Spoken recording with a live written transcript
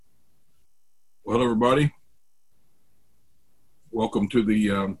Well, everybody, welcome to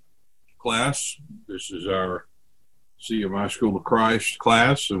the class. This is our CMI School of Christ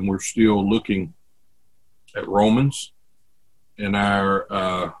class, and we're still looking at Romans. In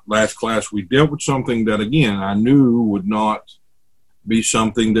our last class, we dealt with something that, again, I knew would not be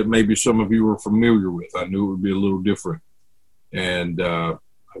something that maybe some of you are familiar with. I knew it would be a little different, and I've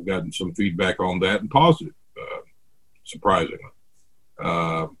gotten some feedback on that, and positive, surprisingly.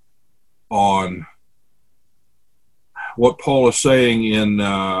 On what Paul is saying in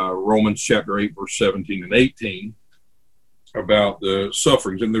Romans chapter 8, verse 17 and 18 about the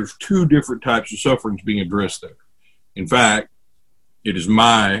sufferings. And there's two different types of sufferings being addressed there. In fact, it is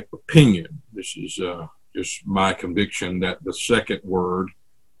my opinion, this is just my conviction, that the second word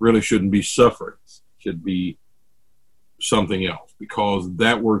really shouldn't be sufferings. It should be something else, because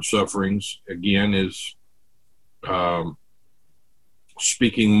that word sufferings, again, is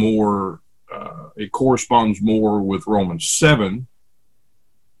speaking more, it corresponds more with Romans 7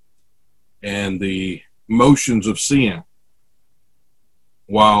 and the motions of sin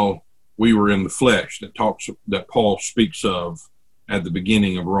while we were in the flesh that Paul speaks of at the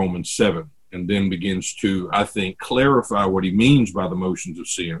beginning of Romans 7, and then begins to, I think, clarify what he means by the motions of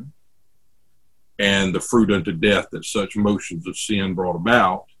sin and the fruit unto death that such motions of sin brought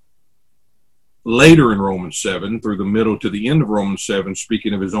about. Later in Romans 7, through the middle to the end of Romans 7,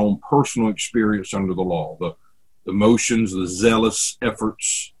 speaking of his own personal experience under the law, the motions, the zealous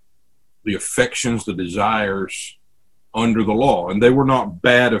efforts, the affections, the desires under the law. And they were not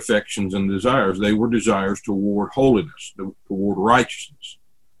bad affections and desires. They were desires toward holiness, toward righteousness,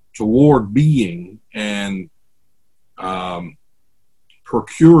 toward being and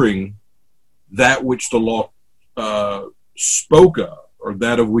procuring that which the law spoke of, or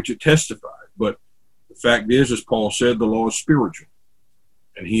that of which it testified. But the fact is, as Paul said, the law is spiritual,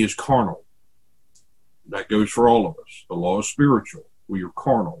 and he is carnal. That goes for all of us. The law is spiritual. We are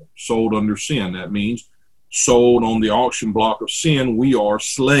carnal, sold under sin. That means sold on the auction block of sin. We are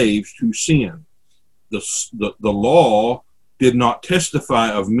slaves to sin. The law did not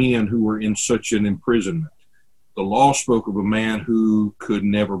testify of men who were in such an imprisonment. The law spoke of a man who could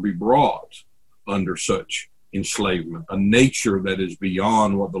never be brought under such enslavement, a nature that is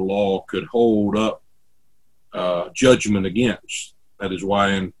beyond what the law could hold up judgment against. That is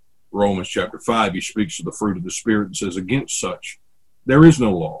why in Romans chapter 5 he speaks of the fruit of the Spirit and says, against such there is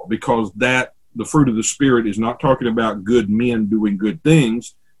no law, because that the fruit of the Spirit is not talking about good men doing good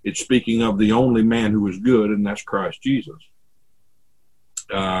things. It's speaking of the only man who is good, and that's Christ Jesus,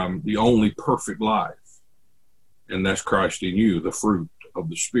 the only perfect life, and that's Christ in you, the fruit of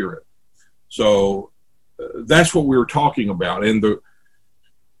the Spirit. So that's what we were talking about, and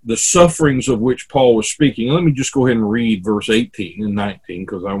the sufferings of which Paul was speaking. Let me just go ahead and read verse 18 and 19,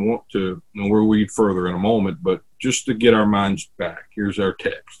 because I want to, and we'll read further in a moment, but just to get our minds back, here's our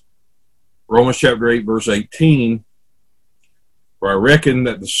text. Romans chapter 8, verse 18, for I reckon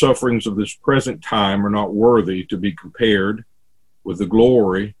that the sufferings of this present time are not worthy to be compared with the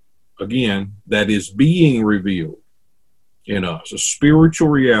glory, again, that is being revealed in us, a spiritual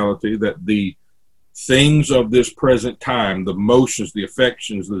reality that the things of this present time, the motions, the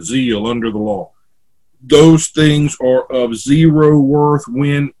affections, the zeal under the law, those things are of zero worth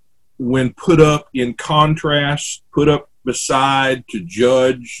when put up in contrast, put up beside to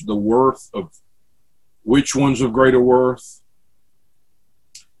judge the worth of which one's of greater worth.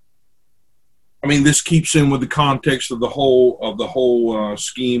 I mean, this keeps in with the context of the whole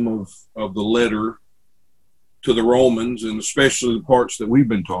scheme of the letter to the Romans, and especially the parts that we've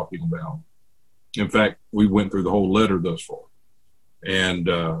been talking about. In fact, we went through the whole letter thus far and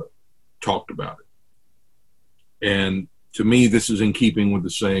talked about it. And to me, this is in keeping with the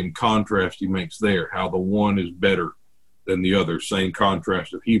same contrast he makes there, how the one is better than the other, same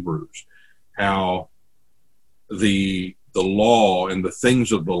contrast of Hebrews, how the law and the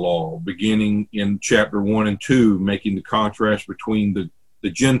things of the law, beginning in chapter 1 and 2, making the contrast between the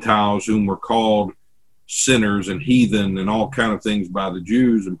Gentiles, whom were called sinners and heathen and all kind of things by the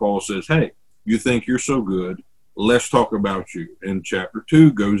Jews. And Paul says, hey, you think you're so good, let's talk about you. And chapter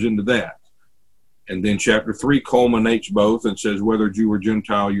 2 goes into that. And then chapter 3 culminates both and says, whether Jew or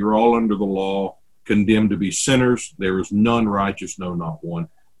Gentile, you're all under the law, condemned to be sinners. There is none righteous, no, not one.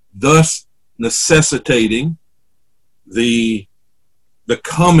 Thus necessitating the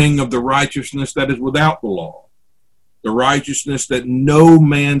coming of the righteousness that is without the law, the righteousness that no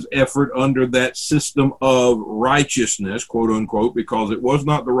man's effort under that system of righteousness, quote unquote, because it was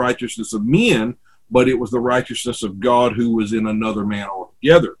not the righteousness of men, but it was the righteousness of God who was in another man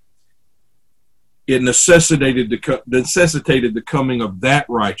altogether. It necessitated the coming of that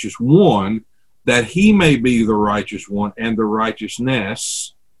righteous one that he may be the righteous one and the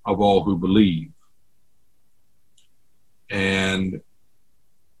righteousness of all who believe. And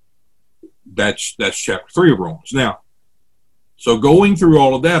that's chapter 3 of Romans. Now, so going through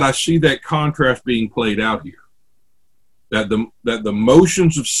all of that, I see that contrast being played out here. That the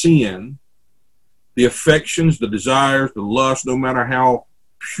motions of sin, the affections, the desires, the lust, no matter how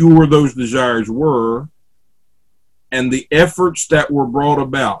pure those desires were, and the efforts that were brought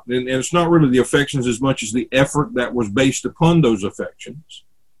about, and it's not really the affections as much as the effort that was based upon those affections,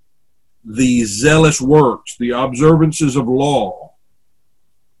 the zealous works, the observances of law,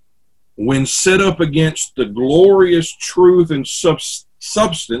 when set up against the glorious truth and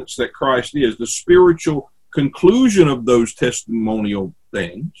substance that Christ is, the spiritual conclusion of those testimonial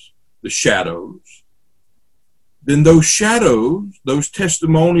things, the shadows, then those shadows, those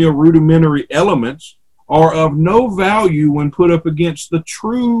testimonial rudimentary elements, are of no value when put up against the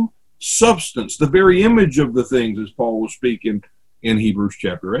true substance, the very image of the things, as Paul was speaking in Hebrews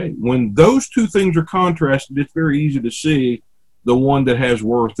chapter 8. When those two things are contrasted, it's very easy to see the one that has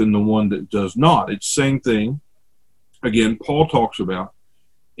worth and the one that does not. It's the same thing, again, Paul talks about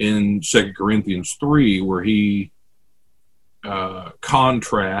in 2 Corinthians 3, where he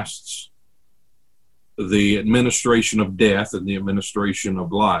contrasts the administration of death and the administration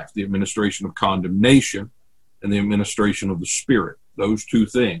of life, the administration of condemnation and the administration of the Spirit, those two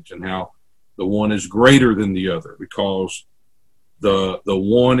things, and how the one is greater than the other, because the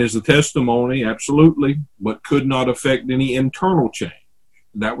one is the testimony, absolutely, but could not affect any internal change.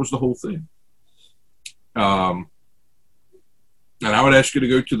 That was the whole thing. And I would ask you to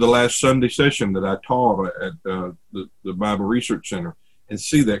go to the last Sunday session that I taught at the Bible Research Center and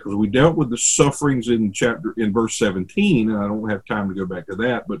see that, because we dealt with the sufferings in verse 17, and I don't have time to go back to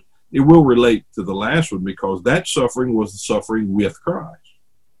that, but it will relate to the last one, because that suffering was the suffering with Christ.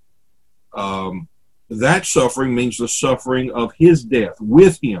 That suffering means the suffering of his death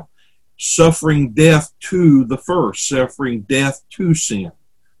with him, suffering death to the first, suffering death to sin,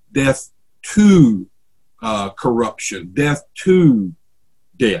 death to corruption, death to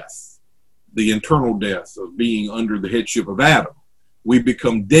death, the internal death of being under the headship of Adam. We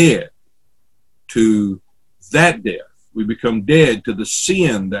become dead to that death. We become dead to the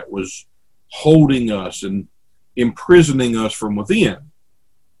sin that was holding us and imprisoning us from within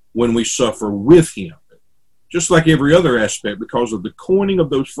when we suffer with him. Just like every other aspect, because of the coining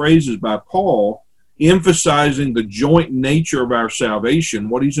of those phrases by Paul, emphasizing the joint nature of our salvation,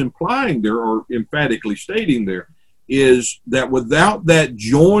 what he's implying there, or emphatically stating there, is that without that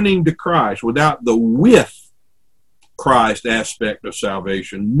joining to Christ, without the with Christ aspect of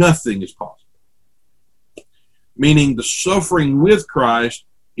salvation, nothing is possible. Meaning the suffering with Christ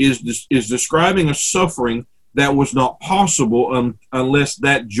is describing a suffering that was not possible unless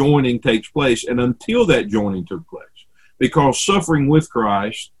that joining takes place, and until that joining took place. Because suffering with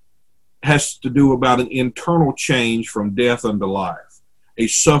Christ has to do about an internal change from death unto life, a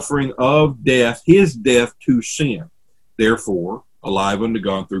suffering of death, his death to sin. Therefore, alive unto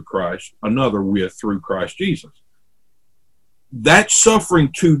God through Christ, another with through Christ Jesus. That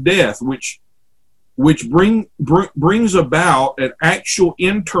suffering to death, which brings about an actual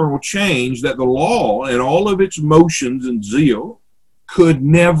internal change that the law and all of its motions and zeal could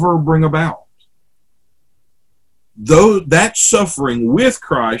never bring about. Though that suffering with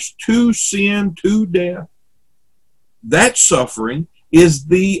Christ to sin, to death, that suffering is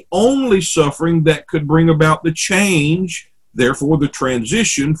the only suffering that could bring about the change, therefore the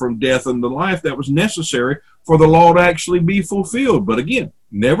transition from death unto life that was necessary for the law to actually be fulfilled. But again,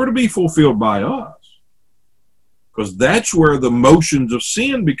 never to be fulfilled by us, because that's where the motions of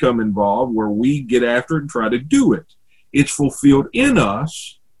sin become involved, where we get after it and try to do it. It's fulfilled in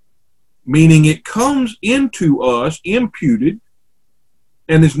us, meaning it comes into us imputed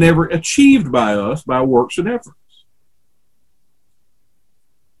and is never achieved by us by works and efforts.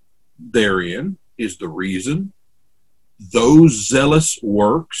 Therein is the reason those zealous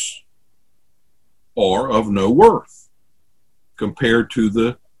works are of no worth compared to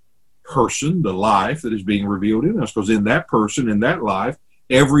the person, the life that is being revealed in us, because in that person, in that life,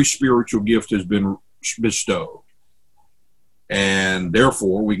 every spiritual gift has been bestowed. And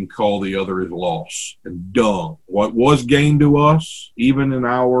therefore, we can call the other as loss and dung. What was gained to us, even in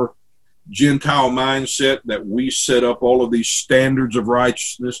our Gentile mindset, that we set up all of these standards of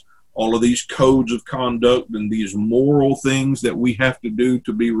righteousness, all of these codes of conduct, and these moral things that we have to do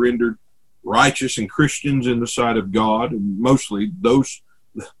to be rendered righteous and Christians in the sight of God. And mostly those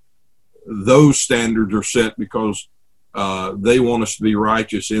standards are set because they want us to be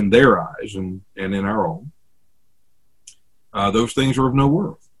righteous in their eyes and in our own. Those things are of no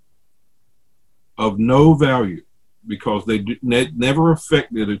worth. of no value because they never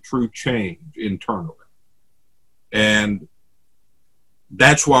affected a true change internally. And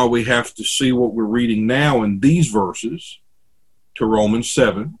that's why we have to see what we're reading now in these verses to Romans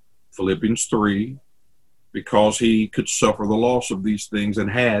 7, Philippians 3, because he could suffer the loss of these things and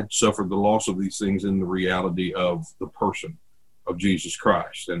had suffered the loss of these things in the reality of the person of Jesus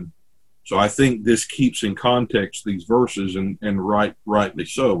Christ. And so I think this keeps in context these verses, and rightly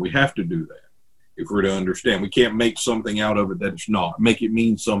so. We have to do that if we're to understand. We can't make something out of it that it's not, make it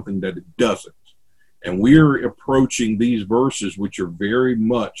mean something that it doesn't. And we're approaching these verses, which are very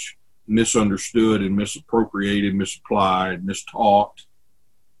much misunderstood and misappropriated, misapplied, mistaught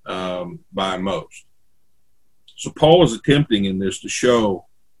by most. So Paul is attempting in this to show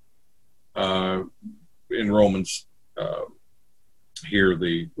in Romans here,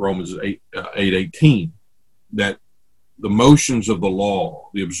 the Romans 8:18, that the motions of the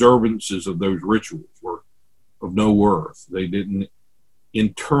law, the observances of those rituals were of no worth. They didn't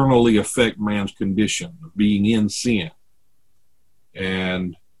internally affect man's condition of being in sin.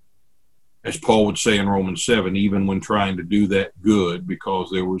 And as Paul would say in Romans 7, even when trying to do that good, because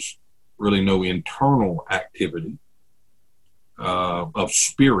there was really no internal activity of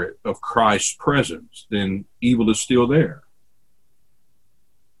spirit, of Christ's presence, then evil is still there.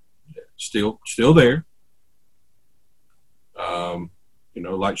 Still there.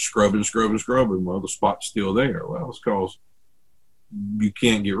 Like scrubbing. Well, the spot's still there. Well, it's because you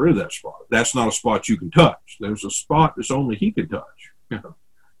can't get rid of that spot. That's not a spot you can touch. There's a spot that's only he can touch.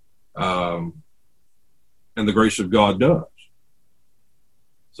 And the grace of God does.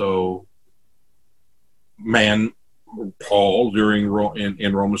 So, Paul,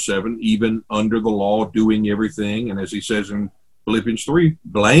 in Romans 7, even under the law, doing everything, and as he says in Philippians 3,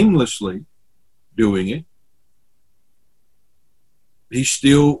 blamelessly doing it, he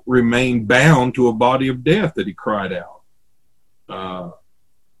still remained bound to a body of death that he cried out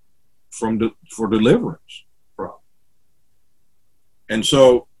for deliverance from. And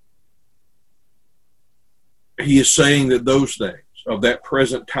so he is saying that those things of that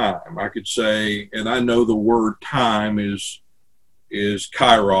present time, I could say, and I know the word time is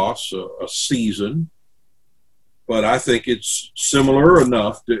kairos, a season, but I think it's similar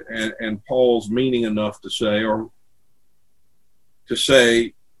enough to, and Paul's meaning enough to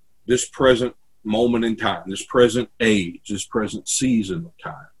say this present moment in time, this present age, this present season of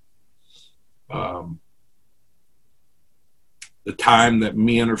time. The time that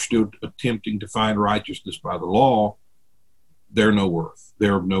men are still attempting to find righteousness by the law, they're of no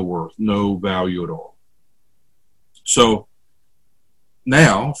worth, no value at all. So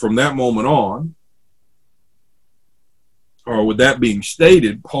now, from that moment on, or with that being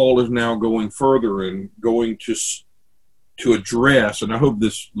stated, Paul is now going further and going to address, and I hope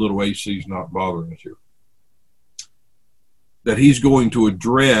this little AC is not bothering us here, that he's going to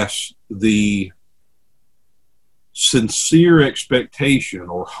address the sincere expectation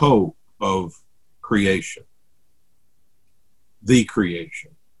or hope of creation. The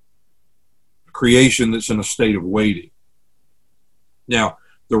creation that's in a state of waiting. Now,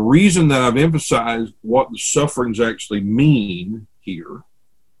 the reason that I've emphasized what the sufferings actually mean here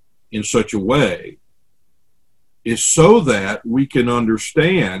in such a way is so that we can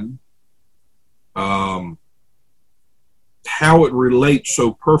understand how it relates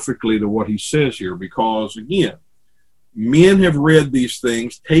so perfectly to what he says here. Because, again, men have read these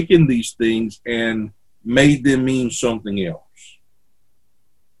things, taken these things, and made them mean something else.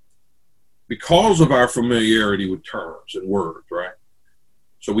 Because of our familiarity with terms and words, right?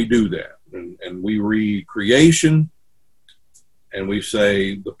 So we do that. And we read creation, and we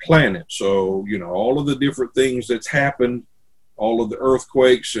say the planet. So, all of the different things that's happened, all of the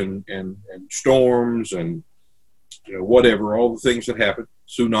earthquakes and storms and, whatever, all the things that happen,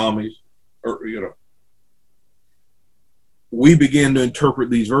 tsunamis, we begin to interpret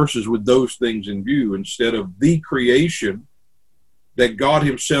these verses with those things in view instead of the creation that God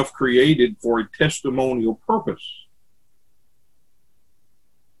himself created for a testimonial purpose.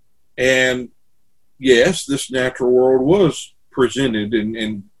 And yes, this natural world was presented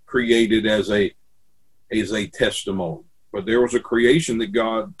and created as a testimony. But there was a creation that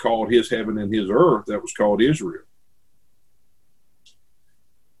God called his heaven and his earth that was called Israel.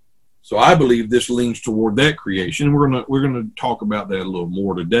 So I believe this leans toward that creation. We're gonna talk about that a little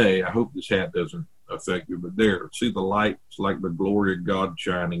more today. I hope this hat doesn't affect you, but there, see the light? It's like the glory of God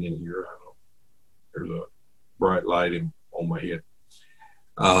shining in here. I know there's a bright light on my head.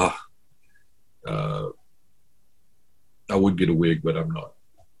 I would get a wig, but I'm not.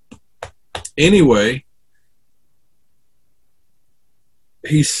 Anyway,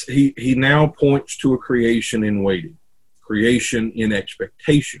 he now points to a creation in waiting, creation in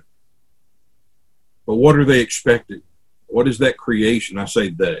expectation. But what are they expecting? What is that creation? I say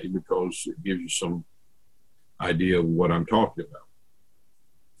they because it gives you some idea of what I'm talking about.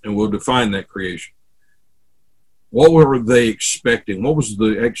 And we'll define that creation. What were they expecting? What was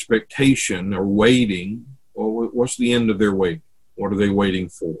the expectation or waiting? What's the end of their wait? What are they waiting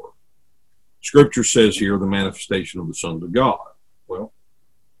for? Scripture says here the manifestation of the sons of God. Well,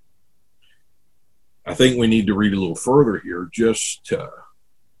 I think we need to read a little further here just to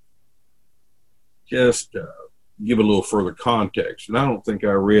give a little further context. And I don't think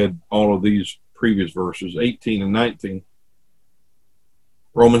I read all of these previous verses, 18 and 19.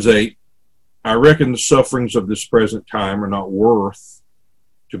 Romans 8, I reckon the sufferings of this present time are not worth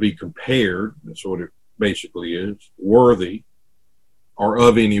to be compared. That's what it basically is. Worthy or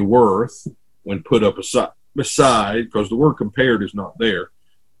of any worth when put up beside, because the word compared is not there,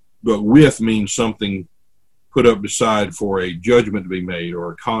 but with means something put up beside for a judgment to be made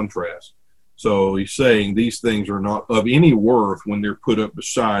or a contrast. So he's saying these things are not of any worth when they're put up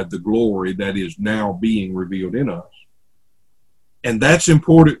beside the glory that is now being revealed in us. And that's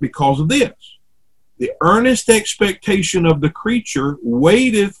important because of this. The earnest expectation of the creature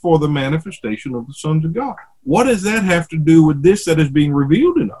waited for the manifestation of the sons of God. What does that have to do with this that is being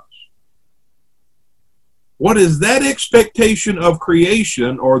revealed in us? What is that expectation of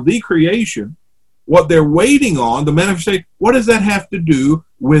creation or the creation, what they're waiting on, the manifestation, what does that have to do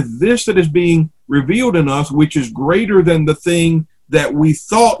with this that is being revealed in us, which is greater than the thing that we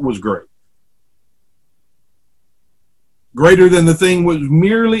thought was great? Greater than the thing was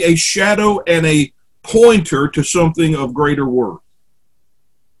merely a shadow and a pointer to something of greater worth.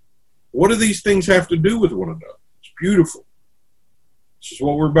 What do these things have to do with one another? It's beautiful. This is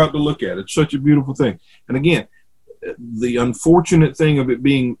what we're about to look at. It's such a beautiful thing. And again, the unfortunate thing of it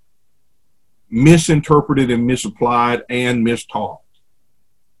being misinterpreted and misapplied and mistaught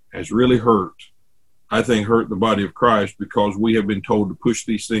has really hurt. I think hurt the body of Christ because we have been told to push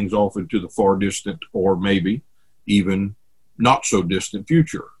these things off into the far distant or maybe even not so distant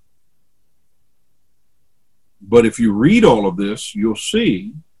future. But if you read all of this, you'll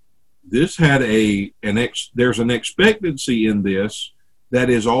see this had there's an expectancy in this that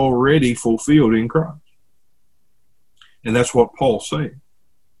is already fulfilled in Christ. And that's what Paul's saying.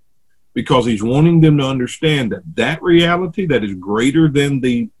 Because he's wanting them to understand that that reality that is greater than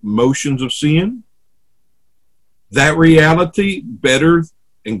the motions of sin, that reality better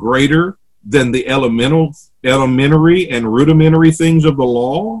and greater than the elementary and rudimentary things of the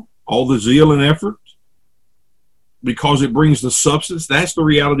law, all the zeal and effort, because it brings the substance, that's the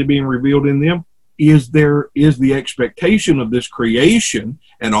reality being revealed in them, is the expectation of this creation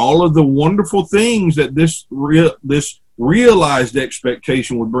and all of the wonderful things that this realized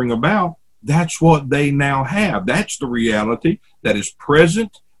expectation would bring about. That's what they now have. That's the reality that is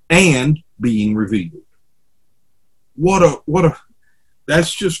present and being revealed.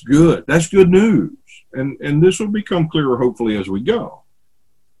 That's just good. That's good news. And this will become clearer hopefully as we go.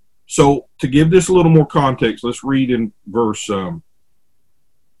 So to give this a little more context, let's read in verse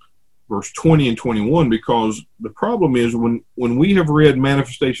 20 and 21, because the problem is when we have read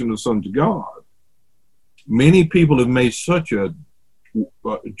manifestation of the sons of God, many people have made such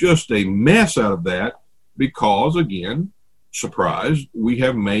just a mess out of that because, again, surprise, we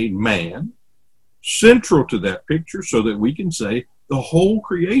have made man central to that picture so that we can say the whole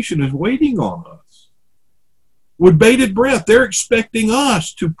creation is waiting on us. With bated breath, they're expecting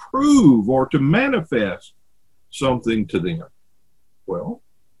us to prove or to manifest something to them. Well,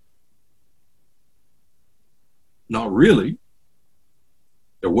 not really.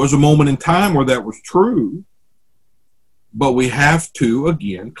 There was a moment in time where that was true, but we have to,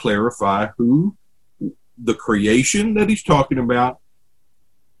 again, clarify who the creation that he's talking about,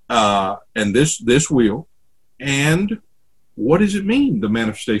 and this will, and what does it mean, the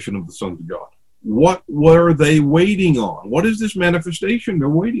manifestation of the sons of God? What were they waiting on? What is this manifestation they're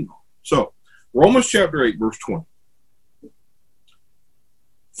waiting on? So, Romans chapter 8, verse 20.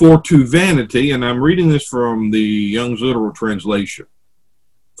 For to vanity, and I'm reading this from the Young's Literal Translation,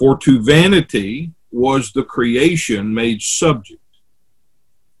 for to vanity was the creation made subject,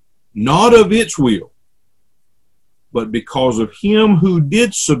 not of its will, but because of him who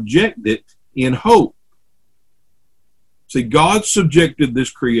did subject it in hope. See, God subjected this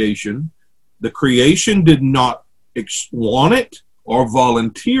creation. The creation did not want it or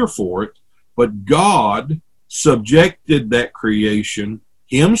volunteer for it, but God subjected that creation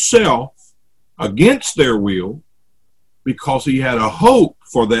himself against their will because he had a hope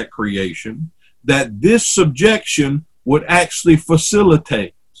for that creation, that this subjection would actually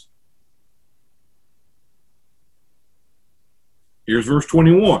facilitate. Here's verse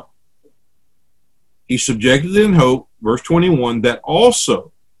 21. He subjected it in hope, verse 21, that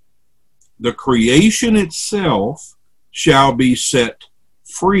also the creation itself shall be set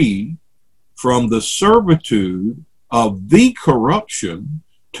free from the servitude of the corruption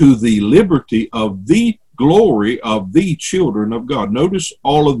to the liberty of the glory of the children of God. Notice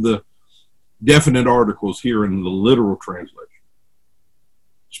all of the definite articles here in the literal translation,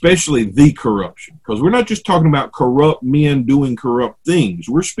 especially the corruption, because we're not just talking about corrupt men doing corrupt things.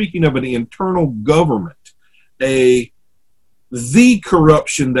 We're speaking of an internal government, the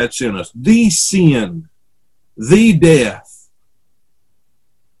corruption that's in us, the sin, the death.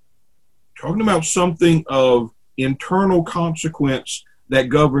 Talking about something of internal consequence that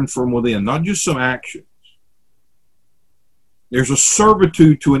governs from within, not just some actions. There's a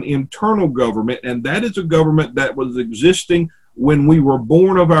servitude to an internal government, and that is a government that was existing when we were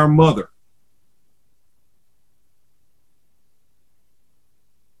born of our mother.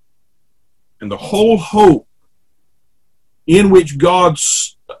 And the whole hope in which God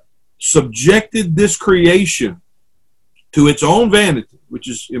subjected this creation to its own vanity, which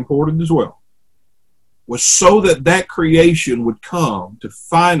is important as well, was so that that creation would come to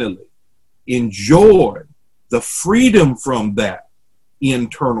finally enjoy the freedom from that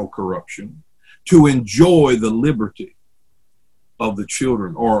internal corruption, to enjoy the liberty of the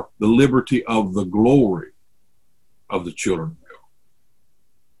children, or the liberty of the glory of the children of God.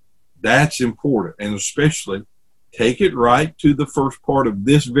 That's important, and especially take it right to the first part of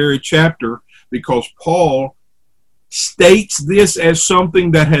this very chapter, because Paul states this as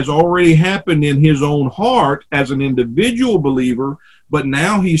something that has already happened in his own heart as an individual believer, but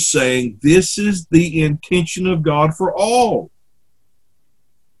now he's saying this is the intention of God for all.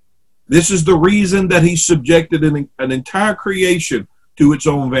 This is the reason that he subjected an entire creation to its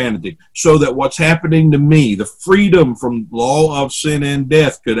own vanity, so that what's happening to me, the freedom from law of sin and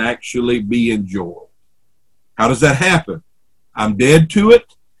death, could actually be enjoyed. How does that happen? I'm dead to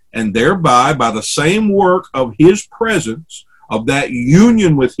it, and thereby, by the same work of his presence, of that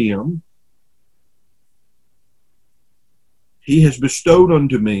union with him, he has bestowed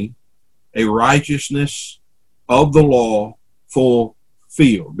unto me a righteousness of the law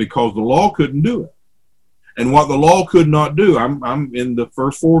fulfilled, because the law couldn't do it. And what the law could not do, I'm in the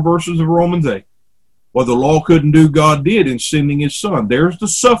first 4 verses of Romans 8. What the law couldn't do, God did in sending his son. There's the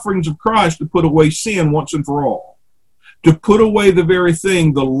sufferings of Christ to put away sin once and for all. To put away the very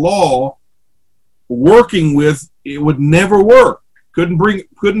thing the law working with, it would never work. Couldn't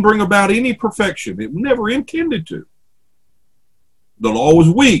bring about any perfection. It never intended to. The law was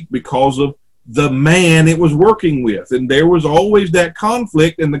weak because of the man it was working with. And there was always that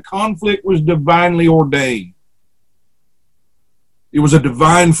conflict, and the conflict was divinely ordained. It was a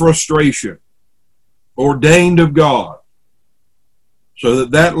divine frustration, ordained of God, so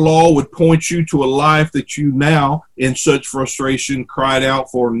that that law would point you to a life that you now, in such frustration, cried out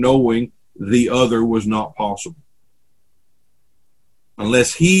for, knowing the other was not possible.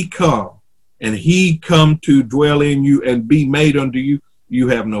 Unless he come, and he come to dwell in you and be made unto you, you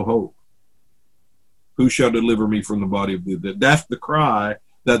have no hope. Who shall deliver me from the body of the dead? That's the cry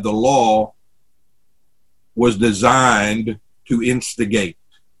that the law was designed to instigate,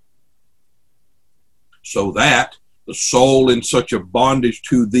 so that the soul in such a bondage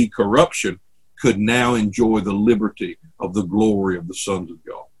to the corruption could now enjoy the liberty of the glory of the sons of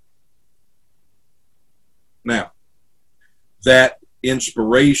God. Now, that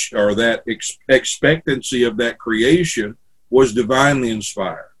inspiration, or that expectancy of that creation, was divinely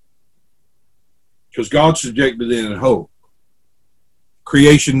inspired, because God subjected it in hope.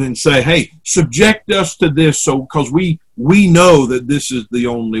 Creation didn't say, hey, subject us to this so because we know that this is the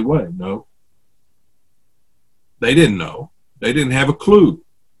only way. No. They didn't know. They didn't have a clue.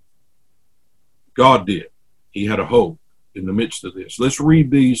 God did. He had a hope in the midst of this. Let's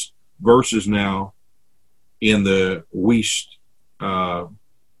read these verses now in the Wuest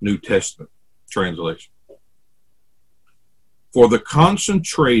New Testament translation. For the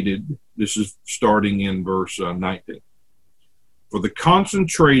concentrated, this is starting in verse 19. For the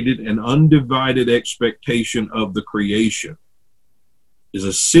concentrated and undivided expectation of the creation is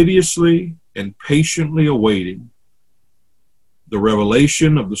assiduously and patiently awaiting the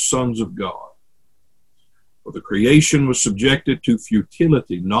revelation of the sons of God. For the creation was subjected to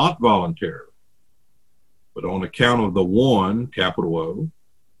futility, not voluntarily, but on account of the one, capital O,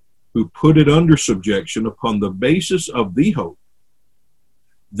 who put it under subjection upon the basis of the hope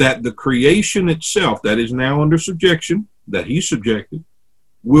that the creation itself, that is now under subjection, that he subjected,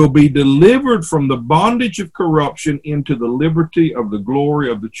 will be delivered from the bondage of corruption into the liberty of the glory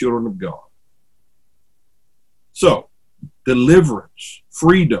of the children of God. So, deliverance,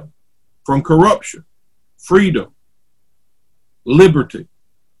 freedom from corruption, freedom, liberty.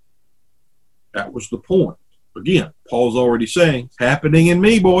 That was the point. Again, Paul's already saying, it's happening in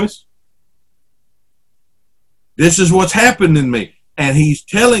me, boys. This is what's happened in me. And he's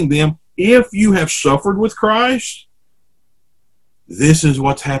telling them, if you have suffered with Christ, this is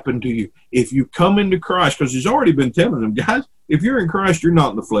what's happened to you. If you come into Christ, because he's already been telling them, guys, if you're in Christ, you're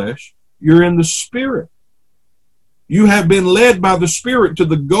not in the flesh. You're in the Spirit. You have been led by the Spirit to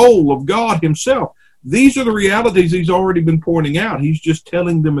the goal of God himself. These are the realities he's already been pointing out. He's just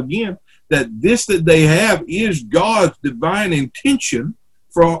telling them again that this that they have is God's divine intention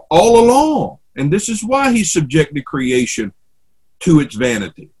for all along. And this is why he subjected creation to its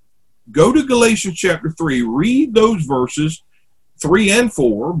vanity. Go to Galatians chapter 3, read those verses 3 and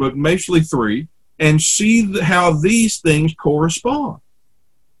 4, but mostly 3, and see how these things correspond.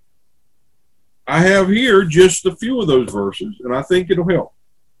 I have here just a few of those verses, and I think it'll help.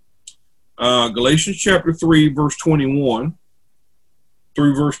 Galatians chapter 3, verse 21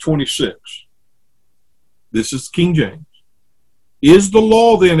 through verse 26. This is King James. Is the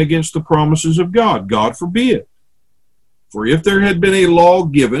law then against the promises of God? God forbid. For if there had been a law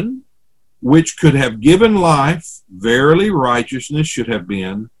given, which could have given life, verily righteousness should have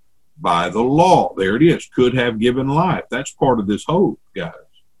been by the law. There it is, could have given life. That's part of this hope, guys.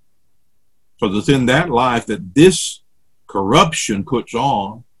 So it's in that life that this corruption puts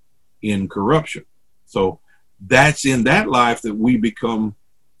on incorruption. So that's in that life that we become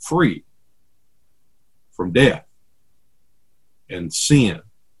free from death and sin.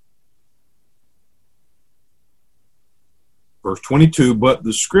 Verse 22, but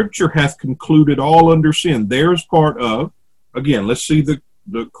the scripture hath concluded all under sin. There's part of, again, let's see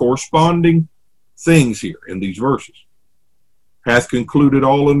the corresponding things here in these verses. Hath concluded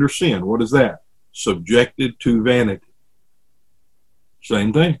all under sin. What is that? Subjected to vanity.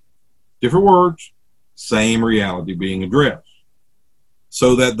 Same thing. Different words, same reality being addressed.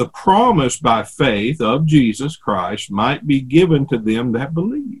 So that the promise by faith of Jesus Christ might be given to them that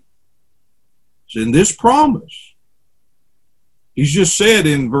believe. So in this promise, he's just said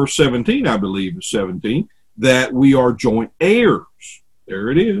in verse 17, I believe it's 17, that we are joint heirs.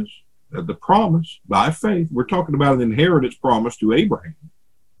 There it is. The promise by faith. We're talking about an inheritance promise to Abraham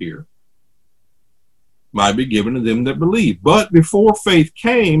here. Might be given to them that believe. But before faith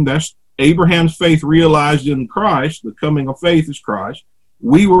came, that's Abraham's faith realized in Christ, the coming of faith is Christ,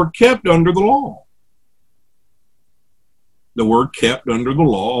 we were kept under the law. The word kept under the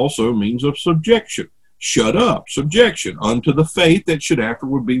law also means of subjection. Shut up, subjection, unto the faith that should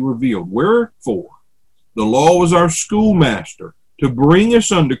afterward be revealed. Wherefore, the law was our schoolmaster to bring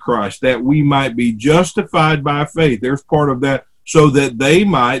us unto Christ, that we might be justified by faith. There's part of that, so that they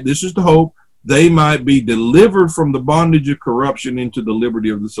might, this is the hope, they might be delivered from the bondage of corruption into the liberty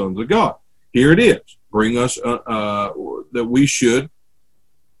of the sons of God. Here it is. Bring us, that we should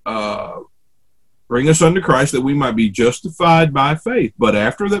bring us unto Christ, that we might be justified by faith. But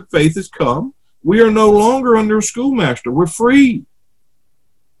after that faith has come, we are no longer under a schoolmaster. We're free.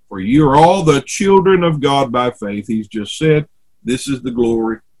 For you are all the children of God by faith. He's just said, this is the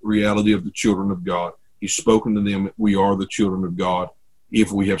glory, reality of the children of God. He's spoken to them, we are the children of God,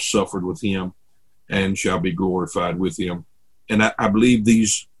 if we have suffered with him and shall be glorified with him. And I believe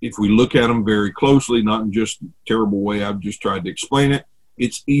these, if we look at them very closely, not in just a terrible way I've just tried to explain it,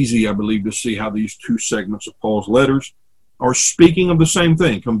 it's easy, I believe, to see how these two segments of Paul's letters are speaking of the same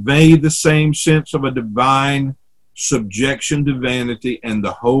thing, convey the same sense of a divine subjection to vanity and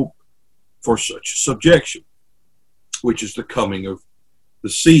the hope for such subjection, which is the coming of the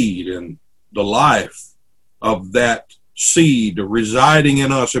seed and the life of that seed residing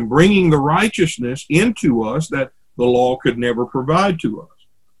in us and bringing the righteousness into us that the law could never provide to us.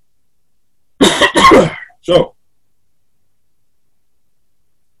 So,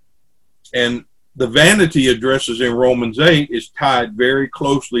 and the vanity addresses in Romans 8 is tied very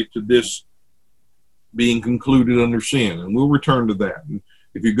closely to this being concluded under sin. And we'll return to that. And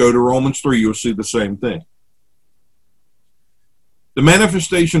if you go to Romans 3, you'll see the same thing. The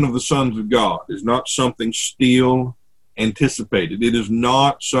manifestation of the sons of God is not something still anticipated. It is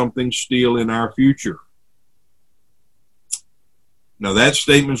not something still in our future. Now, that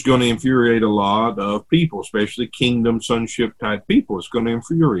statement is going to infuriate a lot of people, especially kingdom sonship type people. It's going to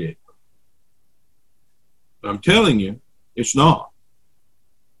infuriate them. But I'm telling you, it's not.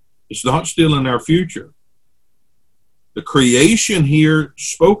 It's not still in our future. The creation here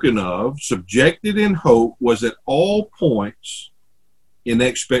spoken of, subjected in hope, was at all points in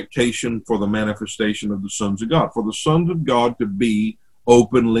expectation for the manifestation of the sons of God, for the sons of God to be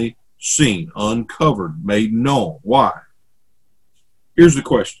openly seen, uncovered, made known. Why? Here's the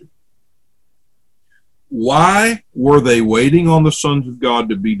question. Why were they waiting on the sons of God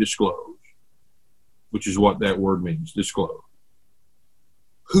to be disclosed? Which is what that word means, disclosed.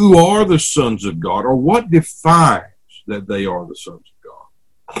 Who are the sons of God, or what defines that they are the sons of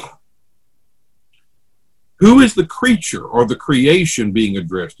God? Who is the creature or the creation being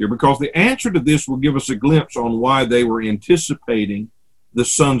addressed here? Because the answer to this will give us a glimpse on why they were anticipating the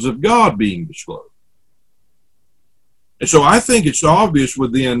sons of God being disclosed. And so I think it's obvious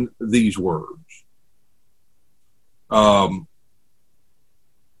within these words.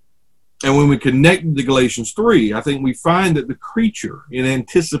 And when we connect to Galatians 3, I think we find that the creature in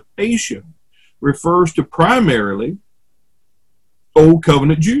anticipation refers to primarily Old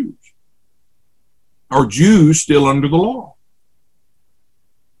Covenant Jews, or Jews still under the law.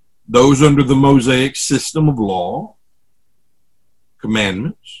 Those under the Mosaic system of law,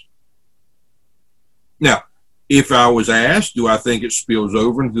 commandments. Now, if I was asked, do I think it spills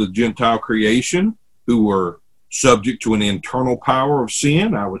over into the Gentile creation who were subject to an internal power of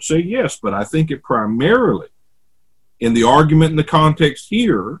sin? I would say yes, but I think it primarily, in the argument in the context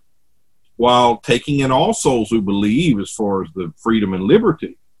here, while taking in all souls who believe as far as the freedom and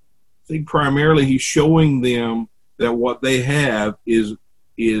liberty, I think primarily he's showing them that what they have is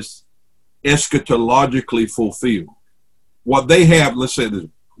eschatologically fulfilled. What they have, let's say this,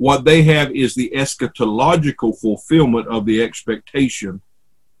 what they have is the eschatological fulfillment of the expectation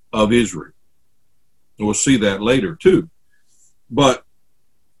of Israel. And we'll see that later too. But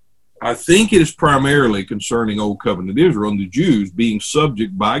I think it is primarily concerning Old Covenant Israel and the Jews being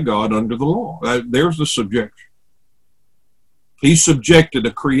subject by God under the law. There's the subjection. He subjected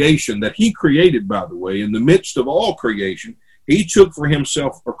a creation that he created, by the way, in the midst of all creation. He took for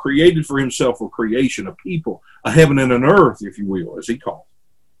himself, or created for himself, a creation, a people, a heaven and an earth, if you will, as he called it,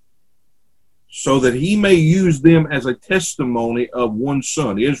 so that he may use them as a testimony of one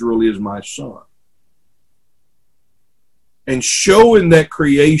son. Israel is my son. And showing that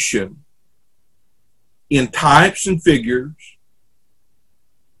creation in types and figures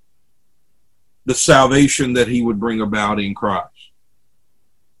the salvation that he would bring about in Christ.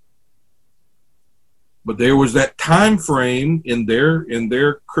 But there was that time frame in their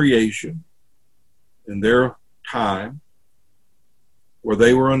creation, in their time, where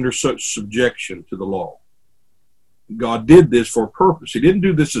they were under such subjection to the law. God did this for a purpose. He didn't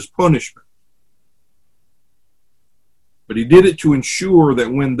do this as punishment. But he did it to ensure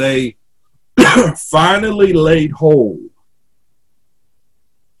that when they finally laid hold,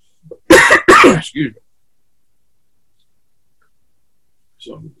 excuse me,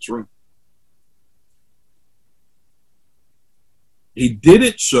 something in this room. He did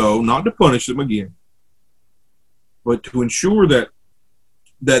it so, not to punish them again, but to ensure that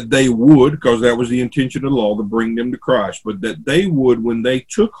they would, because that was the intention of the law, to bring them to Christ, but that they would, when they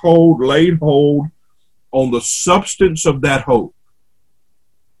took hold, laid hold on the substance of that hope,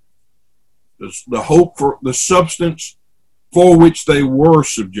 the hope for the substance for which they were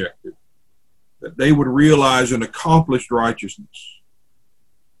subjected, that they would realize an accomplished righteousness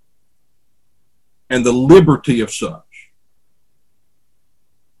and the liberty of such.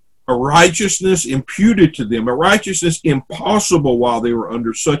 A righteousness imputed to them, a righteousness impossible while they were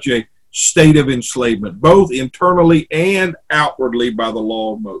under such a state of enslavement, both internally and outwardly by the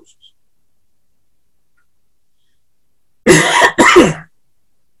law of Moses.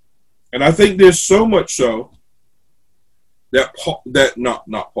 And I think this so much so that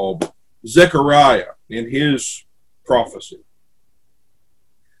but Zechariah in his prophecy,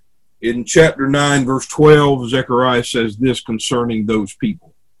 in chapter 9, verse 12, Zechariah says this concerning those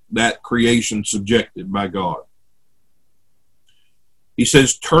people, that creation subjected by God. He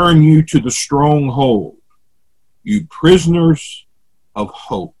says, "Turn you to the stronghold, you prisoners of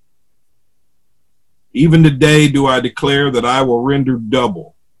hope. Even today do I declare that I will render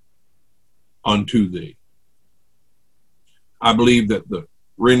double unto thee." I believe that the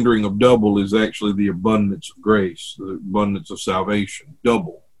rendering of double is actually the abundance of grace, the abundance of salvation,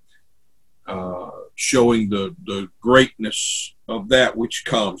 double, showing the greatness of that which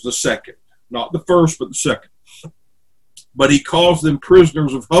comes, the second, not the first, but the second. But he calls them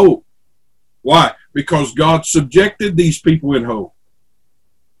prisoners of hope. Why? Because God subjected these people in hope.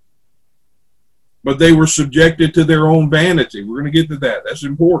 But they were subjected to their own vanity. We're going to get to that. That's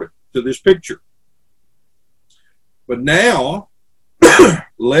important to this picture. But now,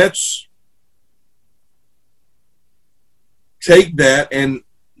 let's take that and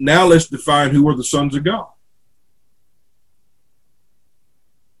now let's define who are the sons of God.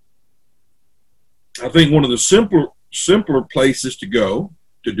 think one of the simpler places to go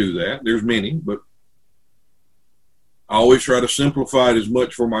to do that, there's many, but I always try to simplify it as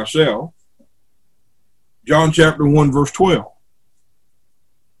much for myself. John chapter 1, verse 12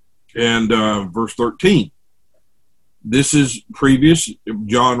 and verse 13. This is previous.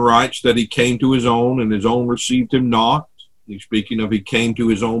 John writes that he came to his own, and his own received him not. He's speaking of he came to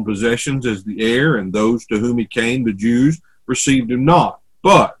his own possessions as the heir, and those to whom he came, the Jews, received him not.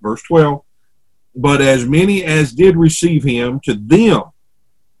 But, verse 12, but as many as did receive him, to them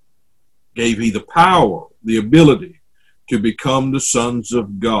gave he the power, the ability to become the sons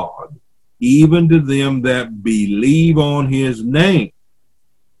of God, even to them that believe on his name.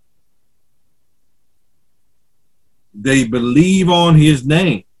 They believe on his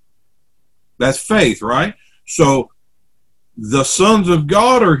name. That's faith, right? So the sons of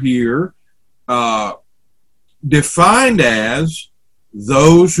God are here defined as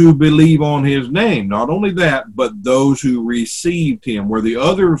those who believe on his name. Not only that, but those who received him, where the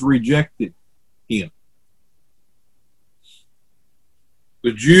others rejected him.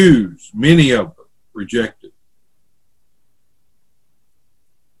 The Jews, many of them, rejected.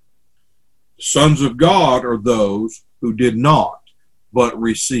 The sons of God are those who did not, but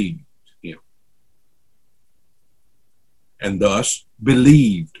received him, and thus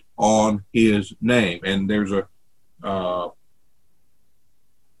believed on his name. And there's a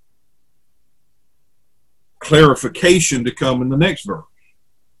clarification to come in the next verse.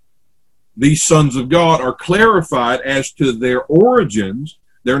 These sons of God are clarified as to their origins.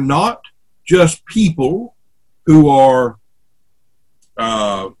 They're not just people who are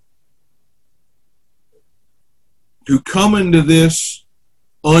who come into this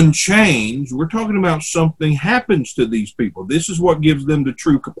unchanged. We're talking about something happens to these people. This is what gives them the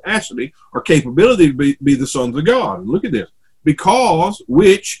true capacity or capability to be the sons of God. Look at this. Because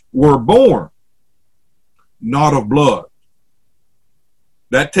which were born not of blood.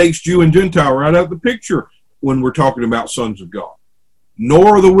 That takes Jew and Gentile right out of the picture when we're talking about sons of God.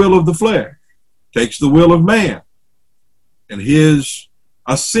 Nor the will of the flesh. Takes the will of man and his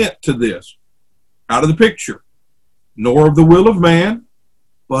assent to this out of the picture. Nor of the will of man,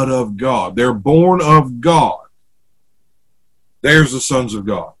 but of God. They're born of God. There's the sons of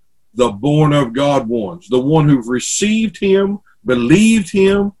God. The born of God ones. The one who've received him, believed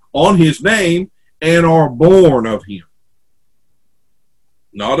him on his name, and are born of him.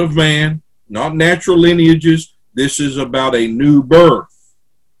 Not of man, not natural lineages. This is about a new birth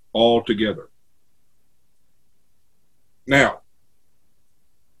altogether. Now,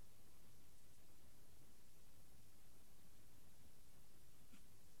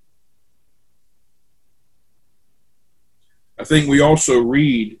 I think we also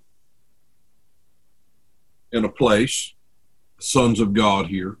read in a place, sons of God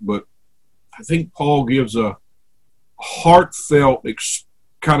here, but I think Paul gives a heartfelt,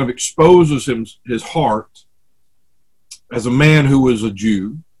 kind of exposes his heart as a man who was a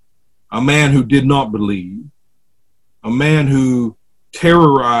Jew, a man who did not believe, a man who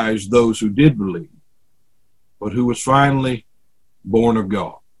terrorized those who did believe, but who was finally born of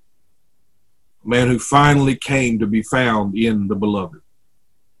God. A man who finally came to be found in the beloved.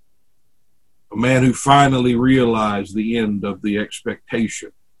 A man who finally realized the end of the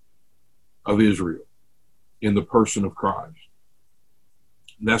expectation of Israel in the person of Christ.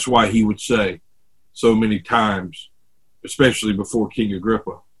 And that's why he would say so many times, especially before King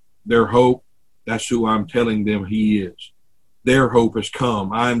Agrippa, their hope, that's who I'm telling them he is. Their hope has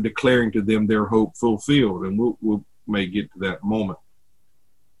come. I'm declaring to them their hope fulfilled. And we may get to that moment.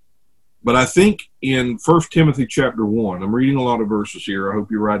 But I think in 1 Timothy chapter 1, I'm reading a lot of verses here. I hope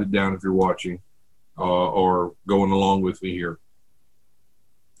you write it down if you're watching or going along with me here.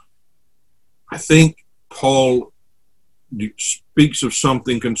 I think Paul speaks of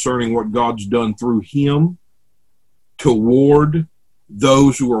something concerning what God's done through him toward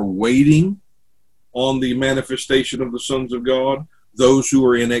those who are waiting on the manifestation of the sons of God, those who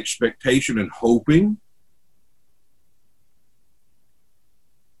are in expectation and hoping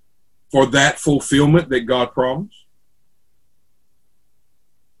for that fulfillment that God promised.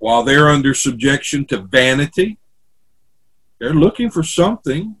 While they're under subjection to vanity, they're looking for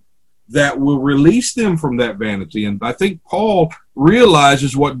something that will release them from that vanity. And I think Paul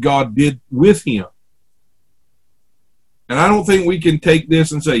realizes what God did with him. And I don't think we can take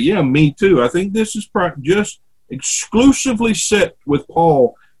this and say, yeah, me too. I think this is just exclusively set with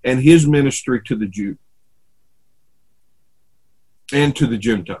Paul and his ministry to the Jew and to the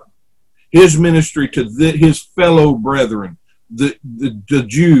Gentile. His ministry to his fellow brethren, the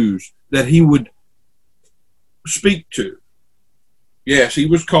Jews that he would speak to. Yes, he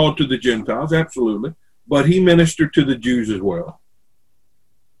was called to the Gentiles, absolutely. but he ministered to the Jews as well.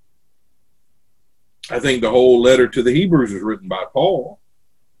 I think the whole letter to the Hebrews is written by Paul.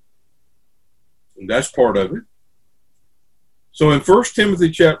 And that's part of it. So in 1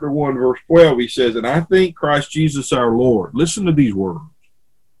 Timothy chapter 1, verse 12, he says, and I think Christ Jesus our Lord, listen to these words,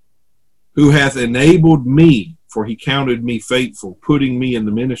 who hath enabled me, for he counted me faithful, putting me in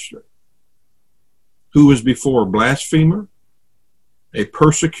the ministry, who was before a blasphemer, a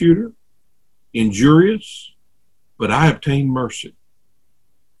persecutor, injurious, but I obtained mercy,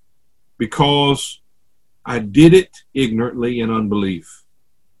 because I did it ignorantly in unbelief.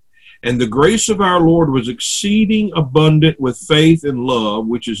 And the grace of our Lord was exceeding abundant with faith and love,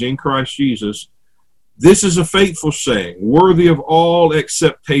 which is in Christ Jesus. This is a faithful saying, worthy of all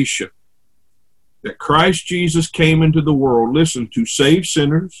acceptation, that Christ Jesus came into the world, listen, to save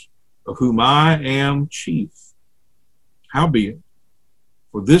sinners, of whom I am chief. Howbeit,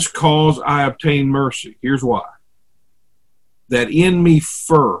 for this cause I obtain mercy. Here's why. That in me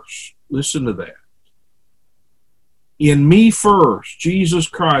first, listen to that, in me first, Jesus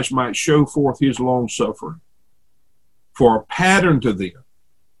Christ might show forth his long suffering, for a pattern to them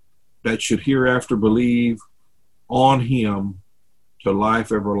that should hereafter believe on him to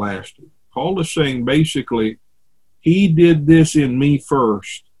life everlasting. Paul is saying basically, he did this in me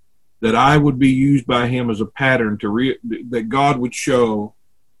first, that I would be used by him as a pattern that God would show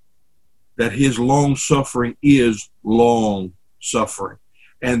that his long suffering is long suffering,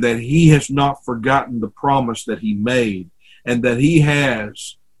 and that he has not forgotten the promise that he made, and that he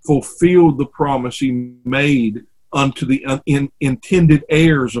has fulfilled the promise he made unto the intended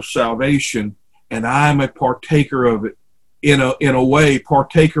heirs of salvation, and I'm a partaker of it, in a way,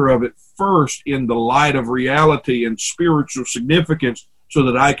 partaker of it first in the light of reality and spiritual significance, so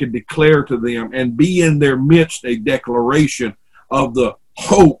that I can declare to them and be in their midst a declaration of the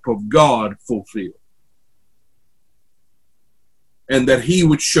hope of God fulfilled. And that he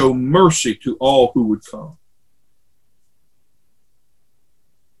would show mercy to all who would come.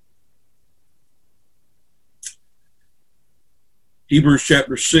 Hebrews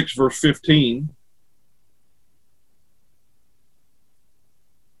chapter 6, verse 15.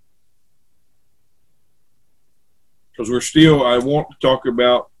 Because I want to talk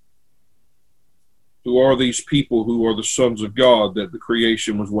about who are these people who are the sons of God that the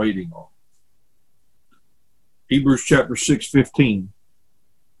creation was waiting on. Hebrews chapter 6, 15.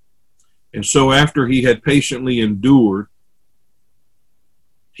 And so after he had patiently endured,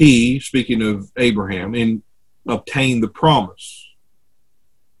 he, speaking of Abraham, obtained the promise.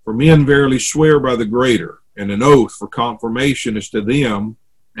 For men verily swear by the greater, and an oath for confirmation is to them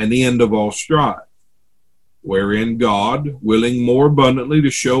an end of all strife, wherein God, willing more abundantly to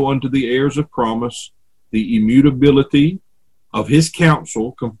show unto the heirs of promise the immutability of his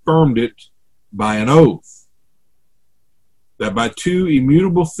counsel, confirmed it by an oath, that by two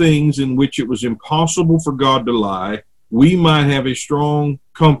immutable things in which it was impossible for God to lie, we might have a strong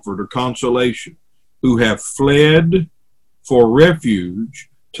comfort or consolation, who have fled for refuge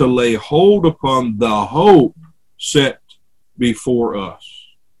to lay hold upon the hope set before us.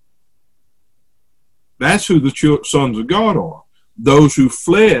 That's who the sons of God are. Those who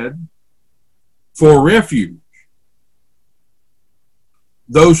fled for refuge.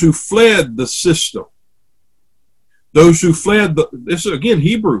 Those who fled the system. Those who fled, this is again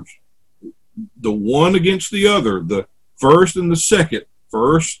Hebrews, the one against the other, the first and the second.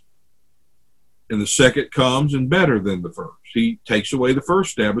 First and the second comes and better than the first. He takes away the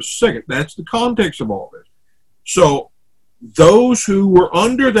first, establishes the second. That's the context of all this. So those who were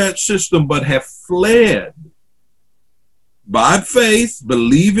under that system but have fled by faith,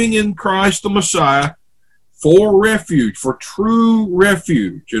 believing in Christ the Messiah, for refuge, for true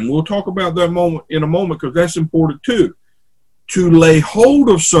refuge. And we'll talk about that moment in a moment, because that's important too. To lay hold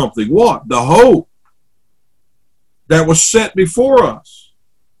of something. What? The hope that was set before us.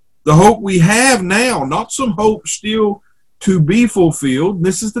 The hope we have now, not some hope still to be fulfilled.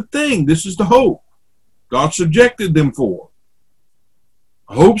 This is the thing. This is the hope God subjected them for.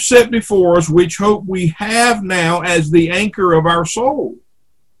 Hope set before us, which hope we have now as the anchor of our soul.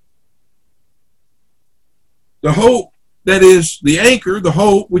 The hope that is the anchor, the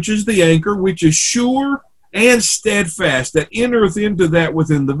hope which is the anchor, which is sure and steadfast, that entereth into that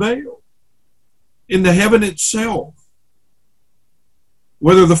within the veil, in the heaven itself.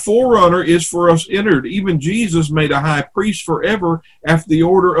 Whether the forerunner is for us entered, even Jesus made a high priest forever after the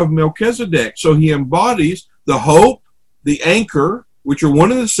order of Melchizedek. So he embodies the hope, the anchor, which are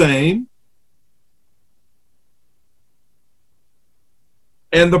one and the same,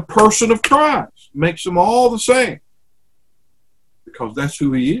 and the person of Christ makes them all the same, because that's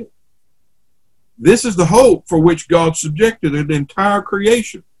who he is. This is the hope for which God subjected an entire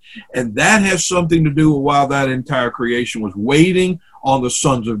creation. And that has something to do with why that entire creation was waiting on the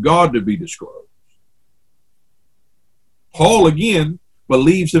sons of God to be disclosed. Paul, again,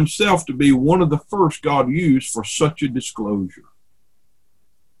 believes himself to be one of the first God used for such a disclosure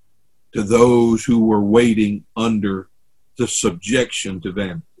to those who were waiting under the subjection to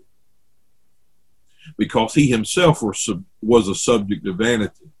vanity. Because he himself was a subject of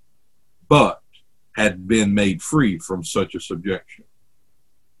vanity, but had been made free from such a subjection.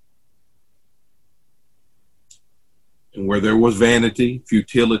 And where there was vanity,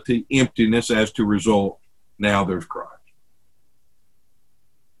 futility, emptiness as to result, now there's Christ.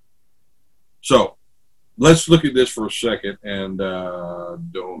 So, let's look at this for a second, and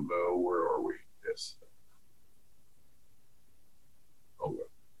don't know, where are we? Yes. Oh,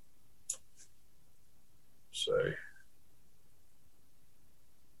 say.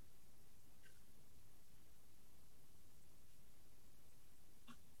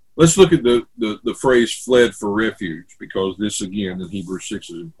 Let's look at the phrase fled for refuge, because this, again, in Hebrews 6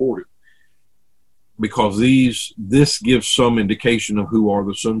 is important. Because this gives some indication of who are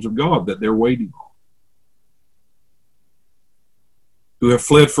the sons of God that they're waiting on, who have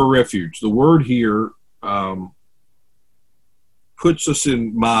fled for refuge. The word here puts us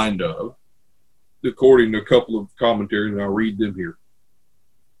in mind of, according to a couple of commentaries, and I'll read them here,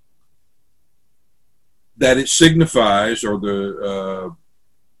 that it signifies, or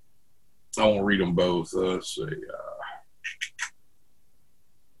I won't read them both. Let's see.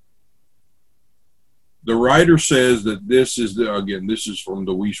 The writer says that this is, this is from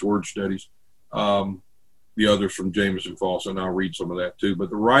the Weiss Word Studies. The others from Jameson Foss, and I'll read some of that too.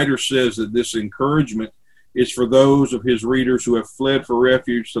 But the writer says that this encouragement is for those of his readers who have fled for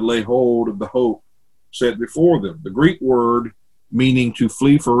refuge to lay hold of the hope set before them. The Greek word meaning to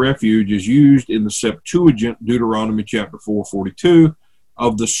flee for refuge is used in the Septuagint, Deuteronomy chapter 4:42,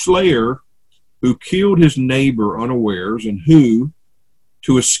 of the slayer who killed his neighbor unawares, and who,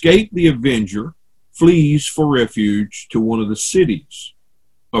 to escape the avenger, flees for refuge to one of the cities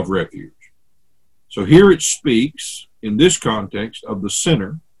of refuge. So here it speaks, in this context, of the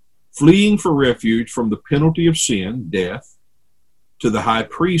sinner fleeing for refuge from the penalty of sin, death, to the high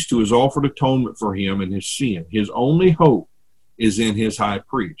priest who has offered atonement for him and his sin. His only hope is in his high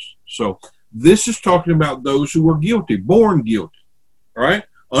priest. So this is talking about those who were guilty, born guilty, all right,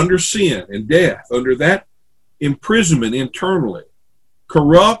 under sin and death, under that imprisonment internally,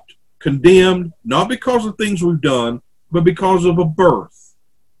 corrupt, condemned, not because of things we've done, but because of a birth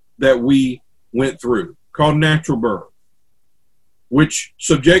that we went through, called natural birth, which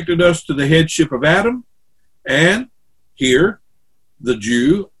subjected us to the headship of Adam, and here, the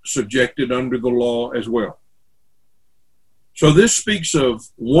Jew subjected under the law as well. So this speaks of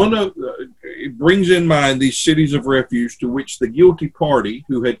it brings in mind these cities of refuge to which the guilty party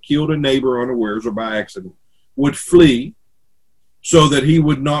who had killed a neighbor unawares or by accident would flee, so that he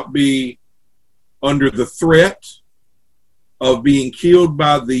would not be under the threat of being killed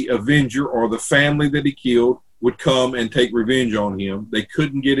by the avenger, or the family that he killed would come and take revenge on him. They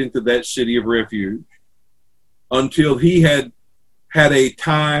couldn't get into that city of refuge until he had a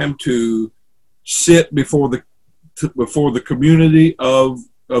time to sit before the community of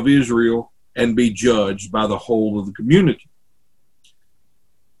Israel and be judged by the whole of the community.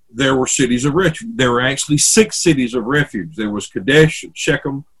 There were cities of refuge. There were actually 6 cities of refuge. There was Kadesh,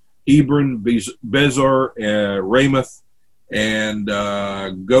 Shechem, Hebron, Bezer, Ramoth, and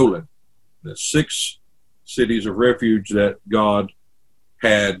Golan. The 6 cities of refuge that God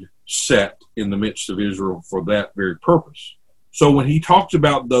had set in the midst of Israel for that very purpose. So when he talks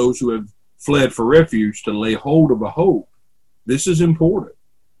about those who have fled for refuge to lay hold of a hope, this is important.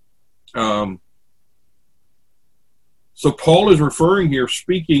 So Paul is referring here,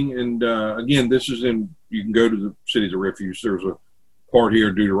 speaking, and again, this is you can go to the cities of refuge. There's a part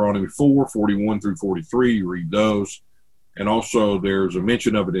here, Deuteronomy 4:41 through 43, you read those. And also there's a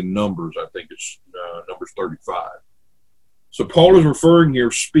mention of it in Numbers, I think it's Numbers 35. So Paul is referring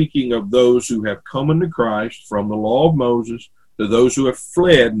here, speaking of those who have come unto Christ from the law of Moses, to those who have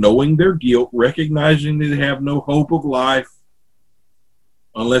fled, knowing their guilt, recognizing they have no hope of life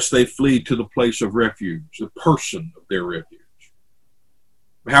unless they flee to the place of refuge, the person of their refuge.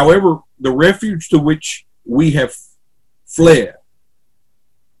 However, the refuge to which we have fled,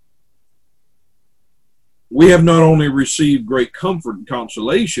 we have not only received great comfort and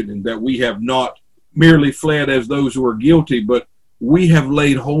consolation in that we have not merely fled as those who are guilty, but we have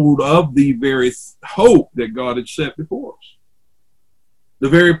laid hold of the very hope that God had set before us, the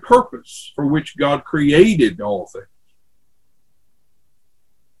very purpose for which God created all things.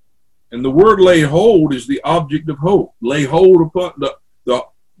 And the word lay hold is the object of hope. Lay hold upon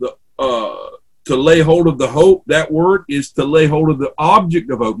to lay hold of the hope, that word is to lay hold of the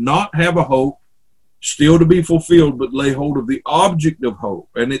object of hope, not have a hope still to be fulfilled, but lay hold of the object of hope.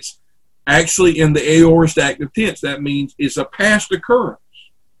 And it's actually in the aorist active tense. That means it's a past occurrence.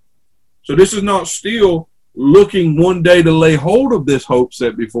 So this is not still looking one day to lay hold of this hope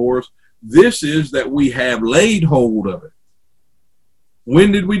set before us. This is that we have laid hold of it.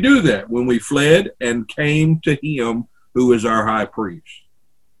 When did we do that? When we fled and came to him who is our high priest,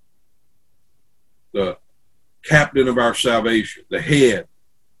 the captain of our salvation, the head,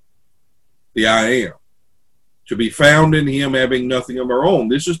 the I am, to be found in him, having nothing of our own.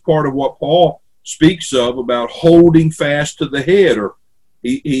 This is part of what Paul speaks of about holding fast to the head, or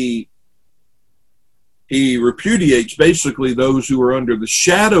he repudiates basically those who are under the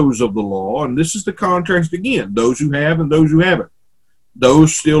shadows of the law. And this is the contrast again, those who have and those who haven't.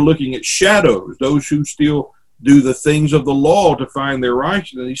 Those still looking at shadows, those who still do the things of the law to find their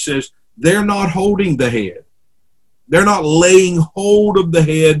righteousness. And he says they're not holding the head. They're not laying hold of the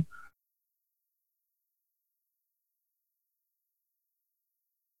head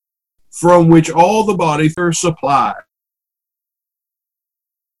from which all the body are supplied.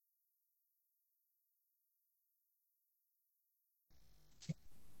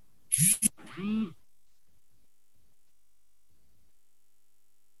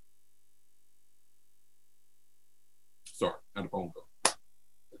 Sorry, had a phone call.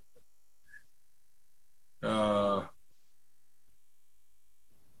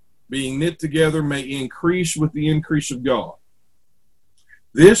 Being knit together may increase with the increase of God.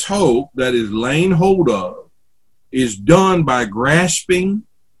 This hope that is laying hold of is done by grasping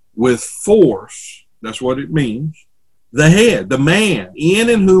with force, that's what it means, the head, the man, in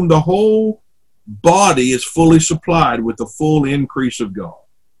and whom the whole body is fully supplied with the full increase of God.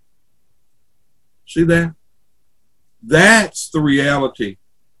 See that? That's the reality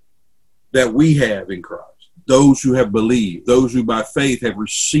that we have in Christ. Those who have believed, those who by faith have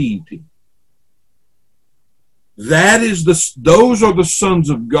received him. Those are the sons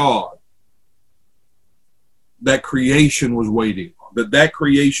of God that creation was waiting on, that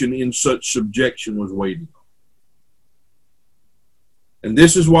creation in such subjection was waiting on. And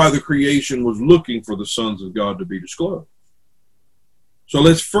this is why the creation was looking for the sons of God to be disclosed. So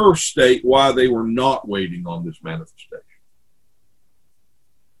let's first state why they were not waiting on this manifestation.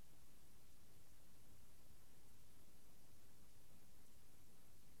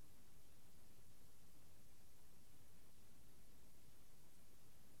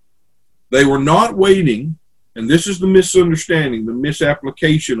 They were not waiting, and this is the misunderstanding, the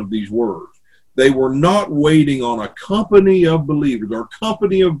misapplication of these words. They were not waiting on a company of believers or a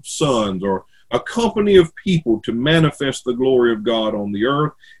company of sons or a company of people to manifest the glory of God on the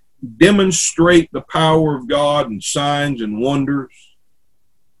earth, demonstrate the power of God in signs and wonders.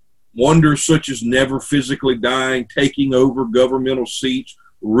 Wonders such as never physically dying, taking over governmental seats,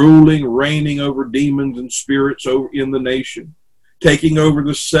 ruling, reigning over demons and spirits in the nation, taking over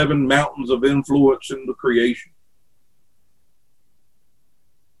the 7 mountains of influence in the creation.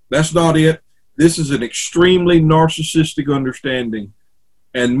 That's not it. This is an extremely narcissistic understanding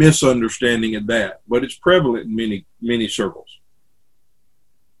and misunderstanding at that, but it's prevalent in many, many circles.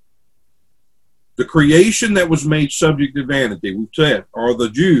 The creation that was made subject to vanity, we've said, are the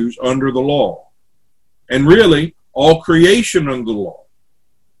Jews under the law. And really, all creation under the law,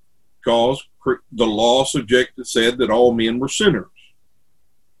 because the law said that all men were sinners.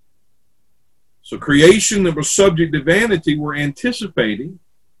 So creation that was subject to vanity were anticipating,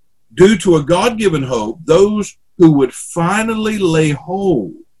 due to a God-given hope, those who would finally lay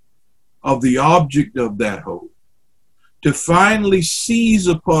hold of the object of that hope, to finally seize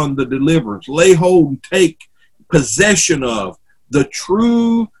upon the deliverance, lay hold and take possession of the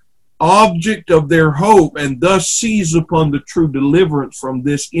true object of their hope, and thus seize upon the true deliverance from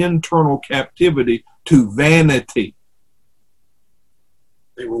this internal captivity to vanity.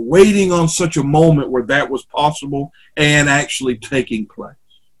 They were waiting on such a moment where that was possible and actually taking place,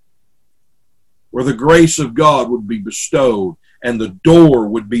 where the grace of God would be bestowed and the door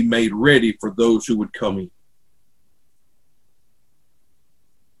would be made ready for those who would come in.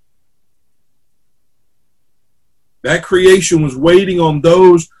 That creation was waiting on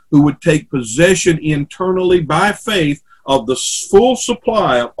those who would take possession internally by faith of the full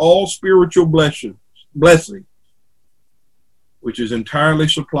supply of all spiritual blessings, which is entirely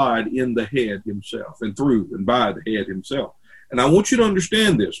supplied in the head himself and through and by the head himself. And I want you to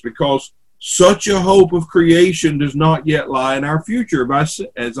understand this, because such a hope of creation does not yet lie in our future,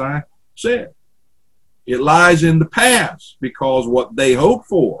 as I said. It lies in the past, because what they hoped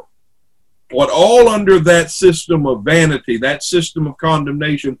for What all under that system of vanity, that system of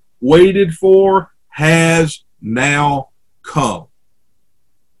condemnation, waited for has now come.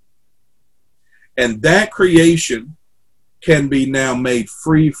 And that creation can be now made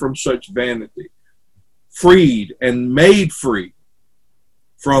free from such vanity, freed and made free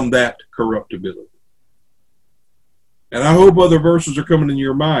from that corruptibility. And I hope other verses are coming in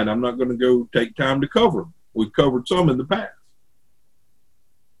your mind. I'm not going to go take time to cover them. We've covered some in the past.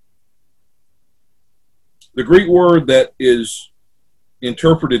 The Greek word that is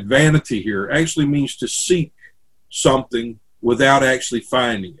interpreted vanity here actually means to seek something without actually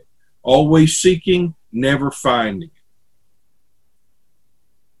finding it. Always seeking, never finding it.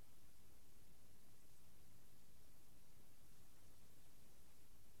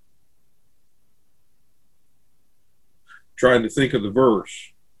 Trying to think of the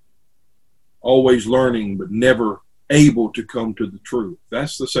verse. Always learning, but never able to come to the truth.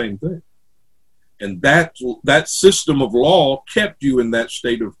 That's the same thing. And that system of law kept you in that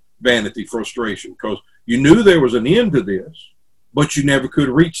state of vanity, frustration, because you knew there was an end to this, but you never could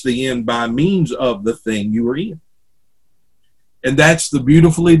reach the end by means of the thing you were in. And that's the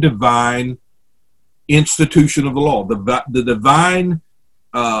beautifully divine institution of the law. The divine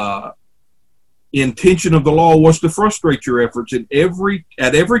intention of the law was to frustrate your efforts at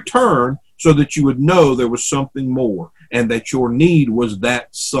every turn, so that you would know there was something more, and that your need was that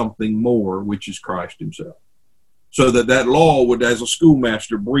something more, which is Christ himself. So that law would, as a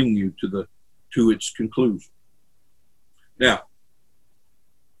schoolmaster, bring you to its conclusion. Now,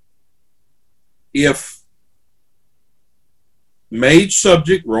 if made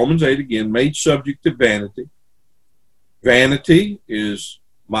subject, Romans 8 again, made subject to vanity. Vanity is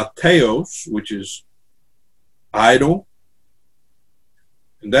mateos, which is idle.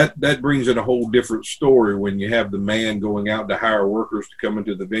 And that brings in a whole different story when you have the man going out to hire workers to come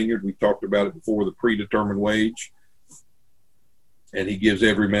into the vineyard. We talked about it before, the predetermined wage. And he gives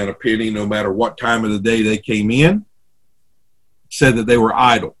every man a penny, no matter what time of the day they came in. Said that they were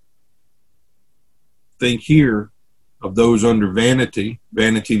idle. Think here of those under vanity,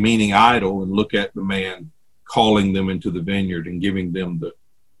 vanity meaning idle, and look at the man calling them into the vineyard and giving them the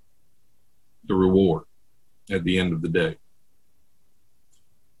reward at the end of the day.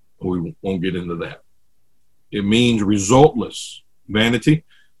 We won't get into that. It means resultless. Vanity.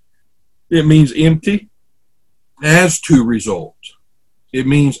 It means empty as to result. It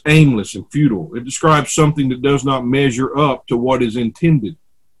means aimless and futile. It describes something that does not measure up to what is intended.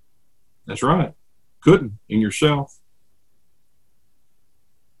 That's right. Couldn't in yourself.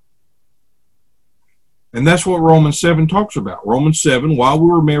 And that's what Romans 7 talks about. Romans 7, while we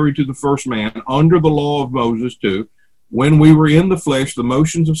were married to the first man, under the law of Moses too, when we were in the flesh, the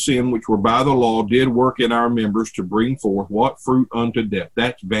motions of sin, which were by the law, did work in our members to bring forth what? Fruit unto death.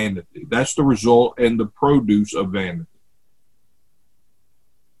 That's vanity. That's the result and the produce of vanity.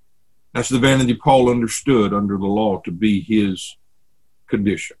 That's the vanity Paul understood under the law to be his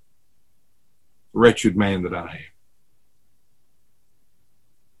condition. Wretched man that I am.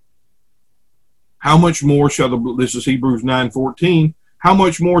 How much more shall this is Hebrews 9:14, how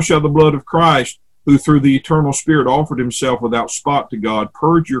much more shall the blood of Christ, who through the eternal Spirit offered himself without spot to God,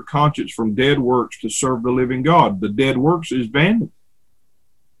 purge your conscience from dead works to serve the living God? The dead works is vanity.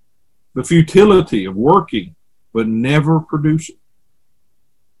 The futility of working, but never producing.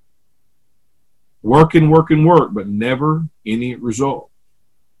 Work and work and work, but never any result.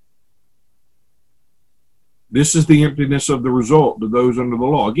 This is the emptiness of the result to those under the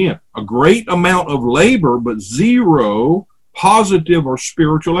law. Again, a great amount of labor, but zero positive or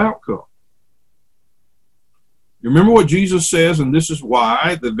spiritual outcome. You remember what Jesus says, and this is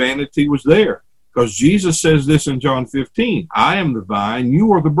why the vanity was there. Because Jesus says this in John 15, I am the vine,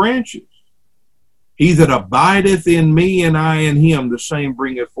 you are the branches. He that abideth in me and I in him, the same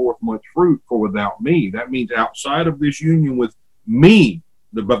bringeth forth much fruit, for without me. That means outside of this union with me,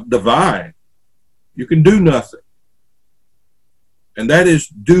 the vine, you can do nothing. And that is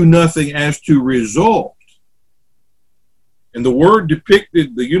do nothing as to result. And the word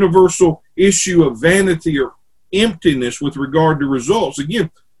depicted the universal issue of vanity or emptiness with regard to results.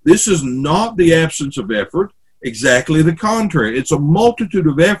 Again, this is not the absence of effort, exactly the contrary. It's a multitude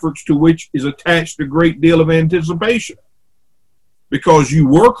of efforts to which is attached a great deal of anticipation. Because you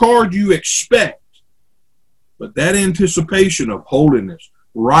work hard, you expect. But that anticipation of holiness,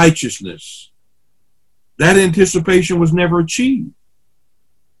 righteousness, that anticipation was never achieved.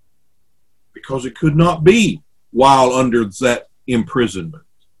 Because it could not be while under that imprisonment.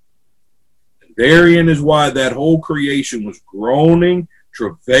 And therein is why that whole creation was groaning,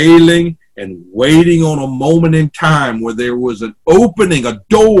 travailing, and waiting on a moment in time where there was an opening, a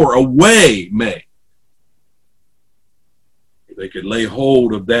door, a way made. They could lay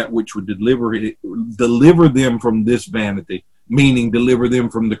hold of that which would deliver them from this vanity, meaning deliver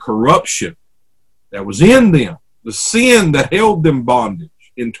them from the corruption that was in them, the sin that held them bondage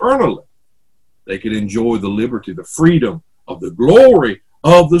internally. They could enjoy the liberty, the freedom of the glory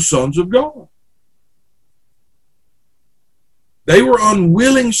of the sons of God. They were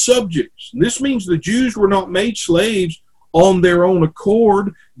unwilling subjects. And this means the Jews were not made slaves on their own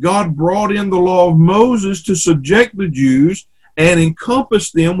accord. God brought in the law of Moses to subject the Jews and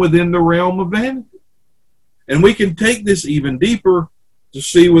encompass them within the realm of vanity. And we can take this even deeper to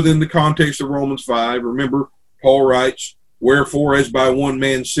see within the context of Romans 5. Remember, Paul writes, "Wherefore, as by one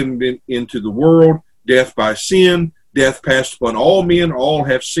man sin into the world, death by sin, death passed upon all men, all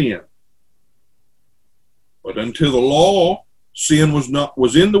have sinned. But unto the law, sin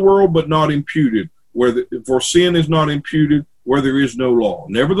was in the world, but not imputed. For sin is not imputed where there is no law.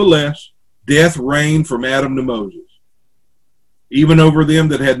 Nevertheless, death reigned from Adam to Moses, even over them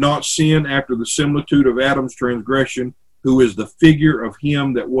that had not sinned after the similitude of Adam's transgression, who is the figure of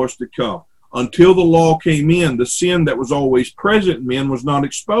him that was to come. Until the law came in, the sin that was always present in men was not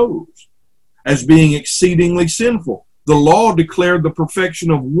exposed, as being exceedingly sinful. The law declared the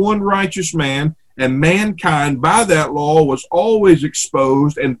perfection of one righteous man, and mankind by that law was always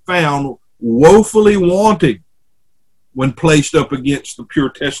exposed and found woefully wanting when placed up against the pure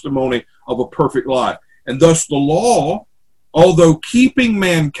testimony of a perfect life. And thus the law, although keeping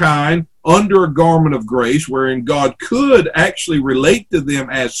mankind under a garment of grace, wherein God could actually relate to them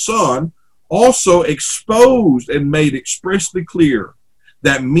as son, also exposed and made expressly clear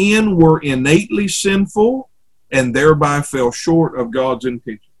that men were innately sinful and thereby fell short of God's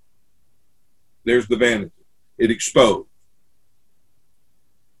intention. There's the vanity. It exposed.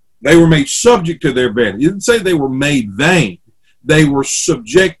 They were made subject to their vanity. It didn't say they were made vain. They were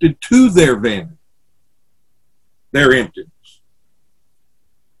subjected to their vanity, their emptiness,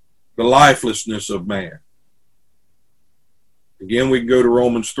 the lifelessness of man. Again, we can go to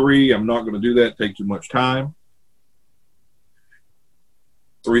Romans 3. I'm not going to do that. Take too much time.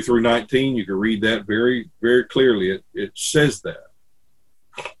 3 through 19, you can read that very, very clearly. It says that.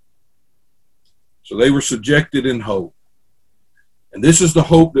 So they were subjected in hope. And this is the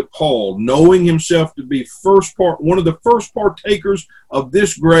hope that Paul, knowing himself to be one of the first partakers of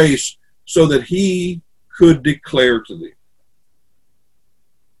this grace, so that he could declare to them.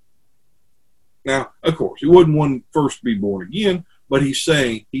 Now, of course, he wasn't one first to be born again, but he's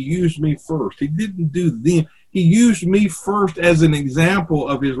saying he used me first. He didn't do them. He used me first as an example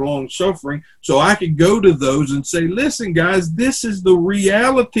of his long suffering, so I could go to those and say, listen, guys, this is the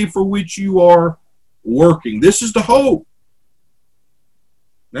reality for which you are working. This is the hope.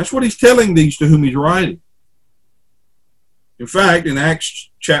 That's what he's telling these to whom he's writing. In fact, in Acts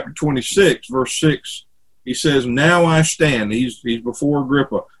chapter 26, verse 6, he says, now I stand. He's before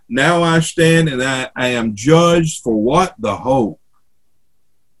Agrippa. Now I stand and I am judged for what? The hope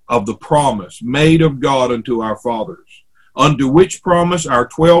of the promise made of God unto our fathers, unto which promise our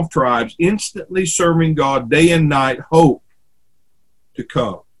 12 tribes, instantly serving God day and night, hope to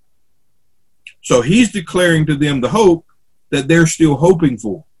come. So he's declaring to them the hope that they're still hoping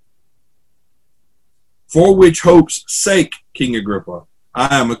for. For which hope's sake, King Agrippa,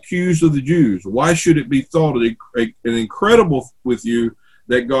 I am accused of the Jews. Why should it be thought incredible with you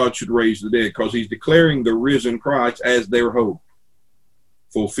that God should raise the dead? Because he's declaring the risen Christ as their hope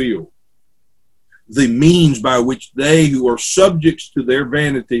fulfilled. The means by which they who are subjects to their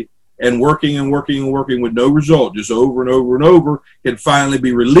vanity and working and working and working with no result, just over and over and over, can finally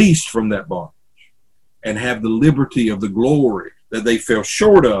be released from that bondage and have the liberty of the glory that they fell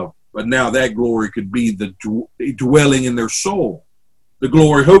short of, but now that glory could be the dwelling in their soul, the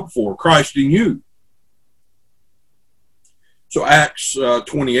glory hoped for, Christ in you. So Acts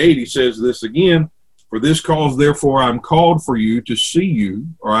 28, he says this again, for this cause, therefore, I am called for you to see you,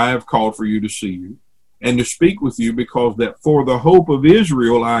 or I have called for you to see you, and to speak with you, because that for the hope of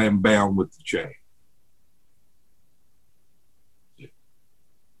Israel I am bound with the chain.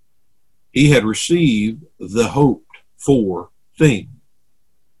 He had received the hoped for thing.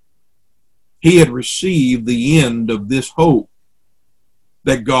 He had received the end of this hope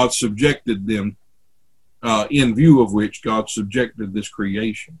that God subjected them, in view of which God subjected this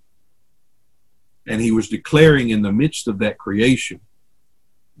creation. And he was declaring in the midst of that creation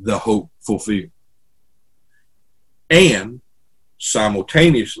the hope fulfilled. And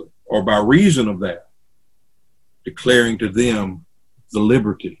simultaneously, or by reason of that, declaring to them the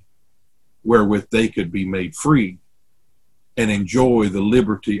liberty wherewith they could be made free and enjoy the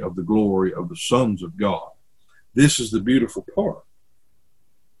liberty of the glory of the sons of God. This is the beautiful part.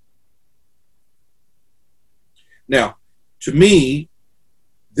 Now, to me,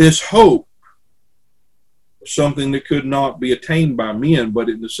 this hope was something that could not be attained by men, but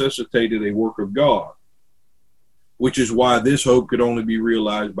it necessitated a work of God, which is why this hope could only be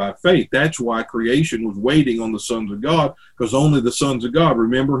realized by faith. That's why creation was waiting on the sons of God, because only the sons of God,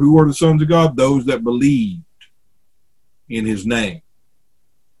 remember, who are the sons of God? Those that believed in his name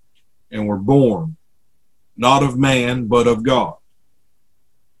and were born, not of man, but of God.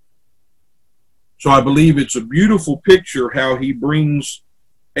 So I believe it's a beautiful picture how he brings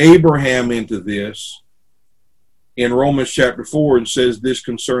Abraham into this in Romans chapter 4 and says this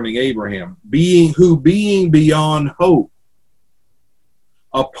concerning Abraham, being beyond hope,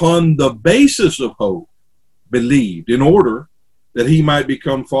 upon the basis of hope, believed, in order that he might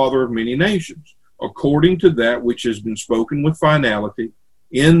become father of many nations, according to that which has been spoken with finality,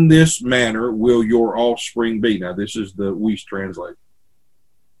 in this manner will your offspring be. Now this is the Weiss translation.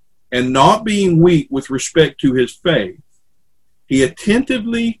 And not being weak with respect to his faith, he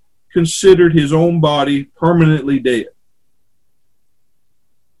attentively considered his own body permanently dead.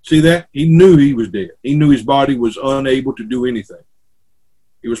 See that? He knew he was dead. He knew his body was unable to do anything.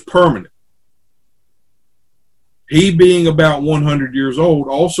 It was permanent. He being about 100 years old,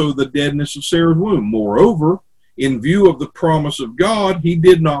 also the deadness of Sarah's womb. Moreover, in view of the promise of God, he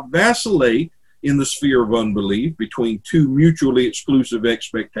did not vacillate in the sphere of unbelief between two mutually exclusive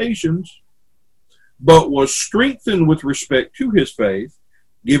expectations, but was strengthened with respect to his faith,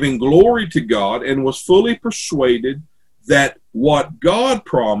 giving glory to God, and was fully persuaded that what God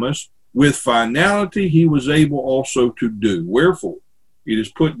promised with finality he was able also to do. Wherefore, it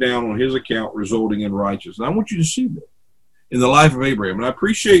is put down on his account, resulting in righteousness. And I want you to see that in the life of Abraham. And I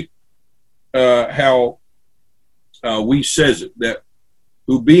appreciate how Weiss says it, that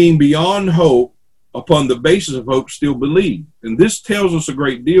who being beyond hope, upon the basis of hope, still believe. And this tells us a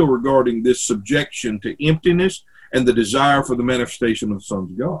great deal regarding this subjection to emptiness and the desire for the manifestation of the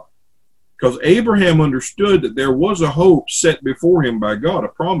sons of God. Because Abraham understood that there was a hope set before him by God, a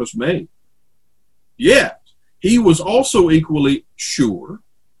promise made. Yet, he was also equally sure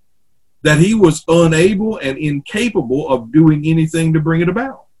that he was unable and incapable of doing anything to bring it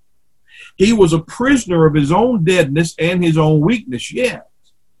about. He was a prisoner of his own deadness and his own weakness, yet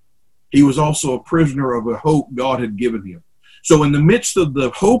he was also a prisoner of a hope God had given him. So in the midst of the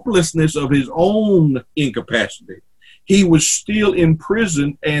hopelessness of his own incapacity, he was still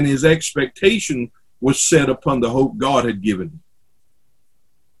imprisoned, and his expectation was set upon the hope God had given him.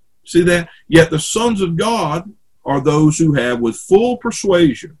 See that? Yet the sons of God are those who have, with full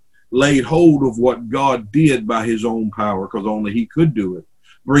persuasion, laid hold of what God did by his own power, because only he could do it,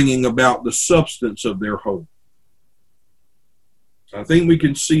 bringing about the substance of their hope. I think we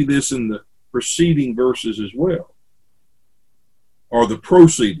can see this in the preceding verses as well, or the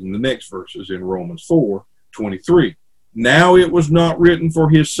next verses in Romans 4:23. Now it was not written for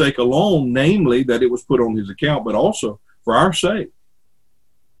his sake alone, namely that it was put on his account, but also for our sake,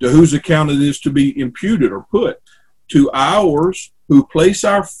 to whose account it is to be imputed or put, to ours who place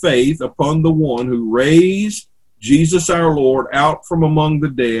our faith upon the one who raised Jesus our Lord out from among the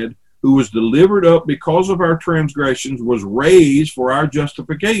dead, who was delivered up because of our transgressions, was raised for our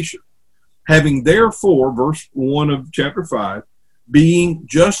justification. Having therefore, verse 1 of chapter 5, being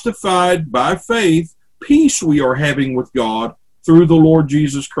justified by faith, peace we are having with God through the Lord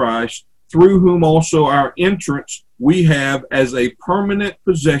Jesus Christ, through whom also our entrance we have as a permanent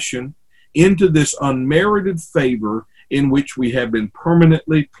possession into this unmerited favor in which we have been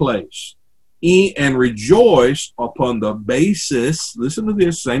permanently placed. And rejoice upon the basis, listen to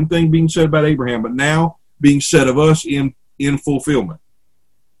this, same thing being said about Abraham, but now being said of us in fulfillment.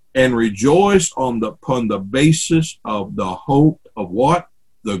 And rejoice upon the basis of the hope of what?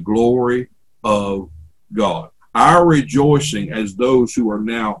 The glory of God. Our rejoicing as those who are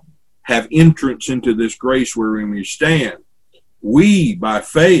now have entrance into this grace wherein we stand, we by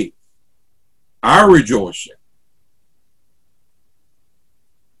faith, our rejoicing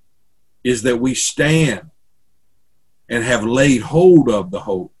is that we stand and have laid hold of the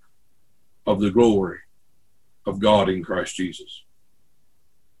hope of the glory of God in Christ Jesus.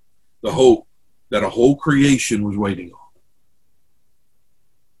 The hope that a whole creation was waiting on.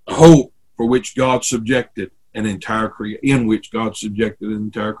 A hope for which God subjected an entire creation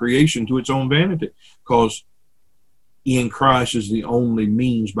to its own vanity, because in Christ is the only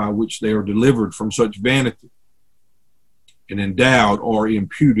means by which they are delivered from such vanity and endowed or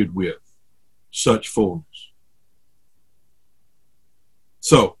imputed with such fullness.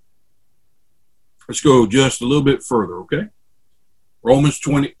 So, let's go just a little bit further, okay? Romans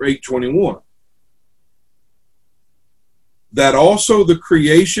 8:21. That also the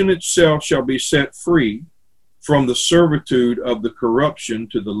creation itself shall be set free from the servitude of the corruption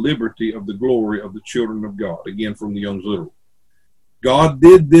to the liberty of the glory of the children of God. Again, from the Young's Literal. God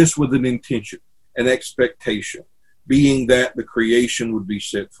did this with an intention, an expectation, being that the creation would be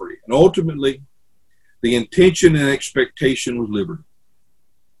set free. And ultimately, the intention and expectation was liberty.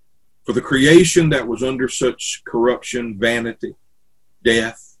 For the creation that was under such corruption, vanity,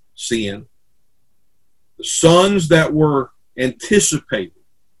 death, sin, the sons that were anticipated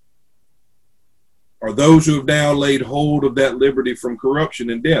are those who have now laid hold of that liberty from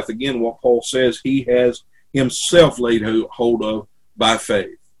corruption and death. Again, what Paul says he has himself laid hold of by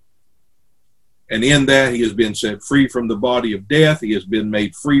faith. And in that he has been set free from the body of death. He has been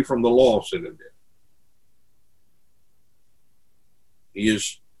made free from the law of sin and death. He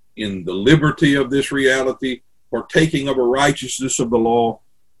is in the liberty of this reality, partaking of a righteousness of the law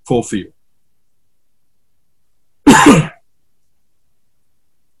fulfilled.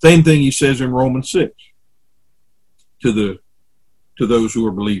 Same thing he says in Romans 6 to those who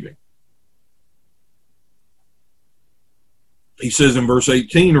are believing. He says in verse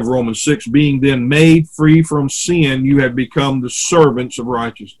 18 of Romans 6, being then made free from sin, you have become the servants of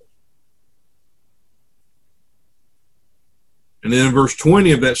righteousness. And then in verse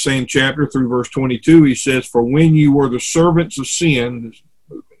 20 of that same chapter through verse 22, he says, for when you were the servants of sin,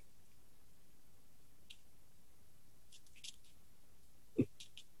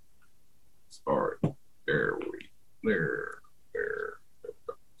 sorry, there.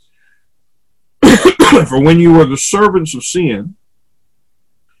 For when you were the servants of sin,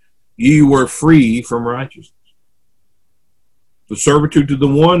 ye were free from righteousness. The servitude to the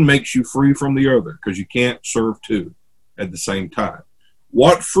one makes you free from the other, because you can't serve two at the same time.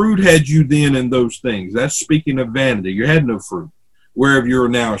 What fruit had you then in those things? That's speaking of vanity. You had no fruit, whereof you are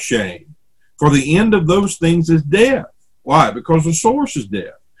now ashamed. For the end of those things is death. Why? Because the source is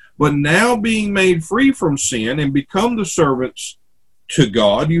death. But now being made free from sin and become the servants to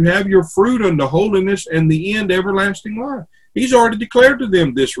God, you have your fruit unto holiness and the end everlasting life. He's already declared to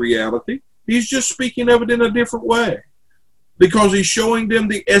them this reality. He's just speaking of it in a different way, because he's showing them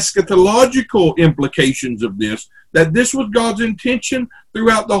the eschatological implications of this, that this was God's intention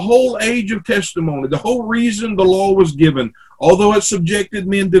throughout the whole age of testimony. The whole reason the law was given, although it subjected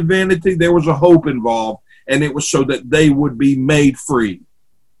men to vanity, there was a hope involved, and it was so that they would be made free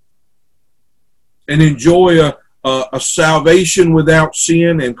and enjoy a salvation without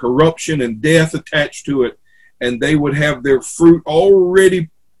sin and corruption and death attached to it, and they would have their fruit already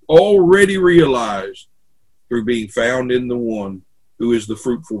realized through being found in the one who is the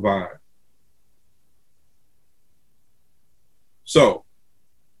fruitful vine. So,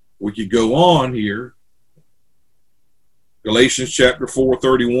 we could go on here. Galatians chapter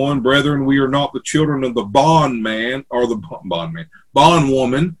 4:31, brethren, we are not the children of the bondman, or the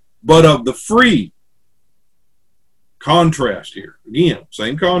bondwoman, but of the free. Contrast here. Again,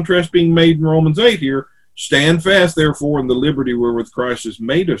 same contrast being made in Romans 8 here. Stand fast, therefore, in the liberty wherewith Christ has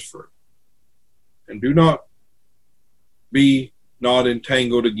made us free. And do not be not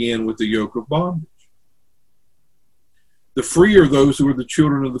entangled again with the yoke of bondage. The free are those who are the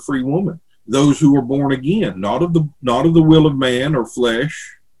children of the free woman, those who are born again, not of the will of man or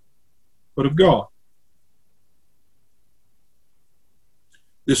flesh, but of God.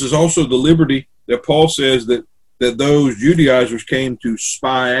 This is also the liberty that Paul says that those Judaizers came to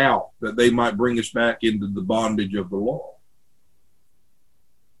spy out, that they might bring us back into the bondage of the law.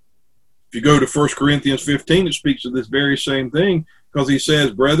 If you go to 1 Corinthians 15, it speaks of this very same thing, because he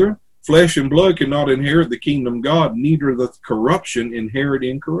says, brethren, flesh and blood cannot inherit the kingdom of God, neither the corruption inherit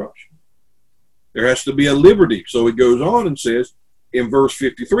incorruption. There has to be a liberty. So he goes on and says in verse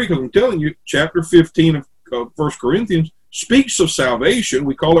 53, because I'm telling you, chapter 15 of 1 Corinthians speaks of salvation.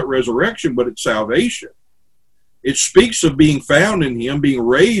 We call it resurrection, but it's salvation. It speaks of being found in him, being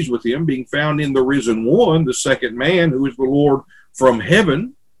raised with him, being found in the risen one, the second man, who is the Lord from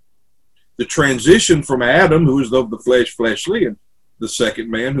heaven. The transition from Adam, who is of the flesh, fleshly, and the second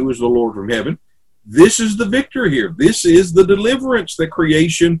man, who is the Lord from heaven. This is the victory here. This is the deliverance that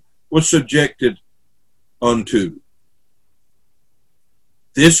creation was subjected unto.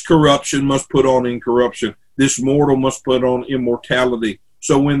 This corruption must put on incorruption. This mortal must put on immortality.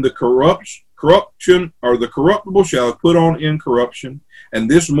 So when the corruption or the corruptible shall have put on incorruption, and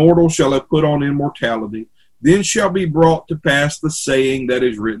this mortal shall have put on immortality, then shall be brought to pass the saying that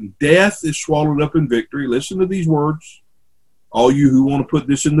is written, death is swallowed up in victory. Listen to these words, all you who want to put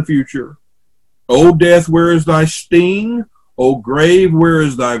this in the future. O death, where is thy sting? O grave, where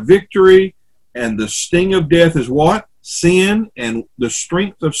is thy victory? And the sting of death is what? Sin, and the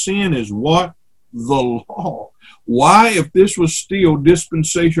strength of sin is what? The law. Why, if this was still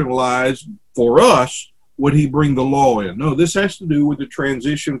dispensationalized for us, would he bring the law in? No, this has to do with the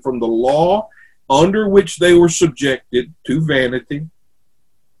transition from the law under which they were subjected to vanity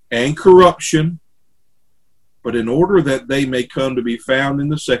and corruption, but in order that they may come to be found in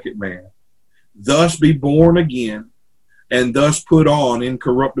the second man, thus be born again, and thus put on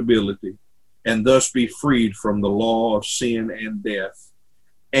incorruptibility, and thus be freed from the law of sin and death.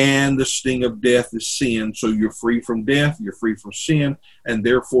 And the sting of death is sin. So you're free from death, you're free from sin, and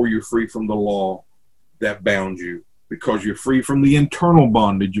therefore you're free from the law that bound you, because you're free from the internal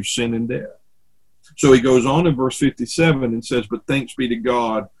bondage of sin and death. So he goes on in verse 57 and says, but thanks be to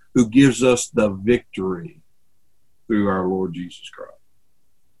God who gives us the victory through our Lord Jesus Christ.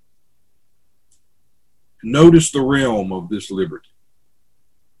 Notice the realm of this liberty.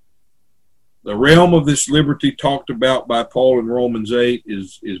 The realm of this liberty talked about by Paul in Romans 8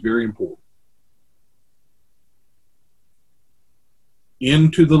 is very important.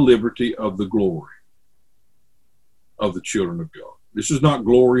 Into the liberty of the glory of the children of God. This is not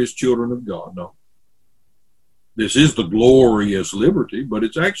glorious children of God, no. This is the glorious liberty, but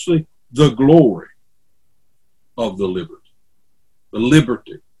it's actually the glory of the liberty. The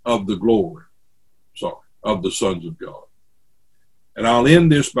liberty of the glory, of the sons of God. And I'll end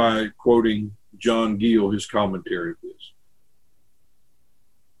this by quoting John Gill, his commentary of this.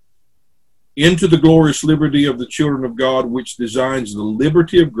 Into the glorious liberty of the children of God, which designs the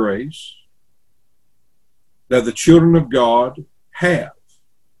liberty of grace that the children of God have,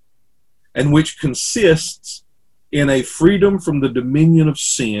 and which consists in a freedom from the dominion of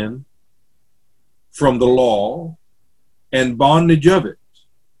sin, from the law, and bondage of it,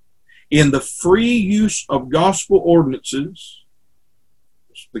 in the free use of gospel ordinances.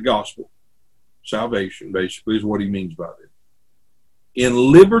 The gospel, salvation, basically, is what he means by it. In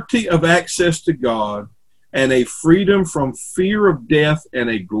liberty of access to God, and a freedom from fear of death, and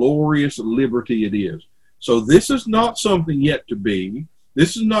a glorious liberty it is. So this is not something yet to be.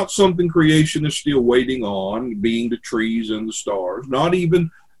 This is not something creation is still waiting on, being the trees and the stars, not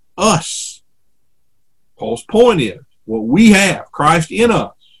even us. Paul's point is, what we have, Christ in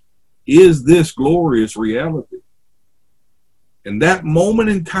us, is this glorious reality. And that moment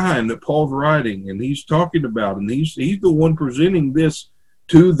in time that Paul's writing and he's talking about, and he's the one presenting this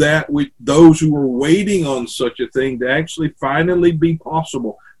to those who were waiting on such a thing to actually finally be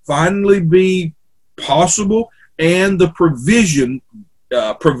possible, and the provision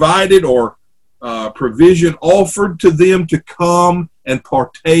provided, or provision offered to them to come and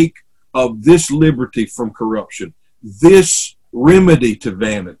partake of this liberty from corruption, this remedy to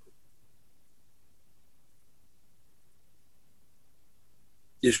vanity.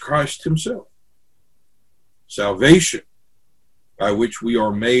 Is Christ himself. Salvation, by which we are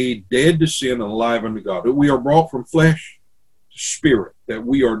made dead to sin and alive unto God. That we are brought from flesh to spirit. That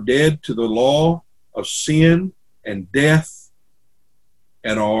we are dead to the law of sin and death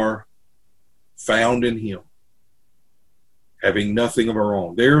and are found in him, having nothing of our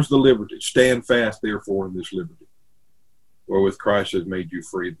own. There's the liberty. Stand fast, therefore, in this liberty, wherewith Christ has made you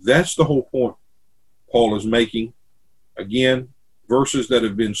free. That's the whole point Paul is making. Again, verses that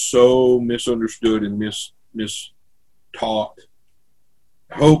have been so misunderstood and mistaught.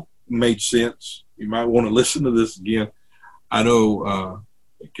 I hope it made sense. You might want to listen to this again. I know a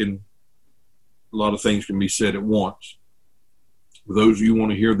lot of things can be said at once. For those of you who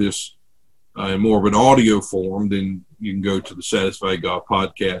want to hear this in more of an audio form, then you can go to the Satisfy God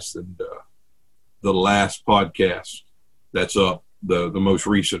podcast, and the last podcast that's up, the most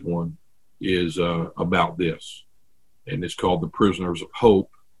recent one, is about this. And it's called The Prisoners of Hope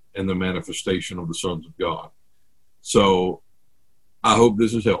and the Manifestation of the Sons of God. So I hope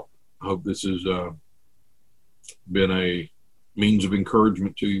this has helped. I hope this has been a means of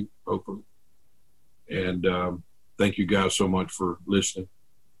encouragement to you, hopefully. And thank you guys so much for listening.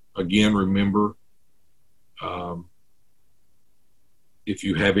 Again, remember, if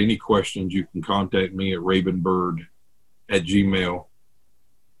you have any questions, you can contact me at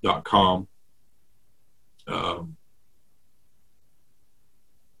rabonbyrd@gmail.com.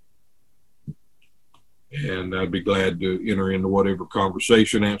 And I'd be glad to enter into whatever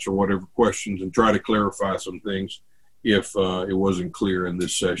conversation, answer whatever questions, and try to clarify some things if it wasn't clear in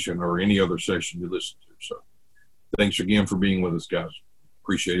this session or any other session you listen to. So thanks again for being with us, guys.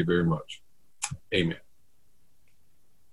 Appreciate it very much. Amen.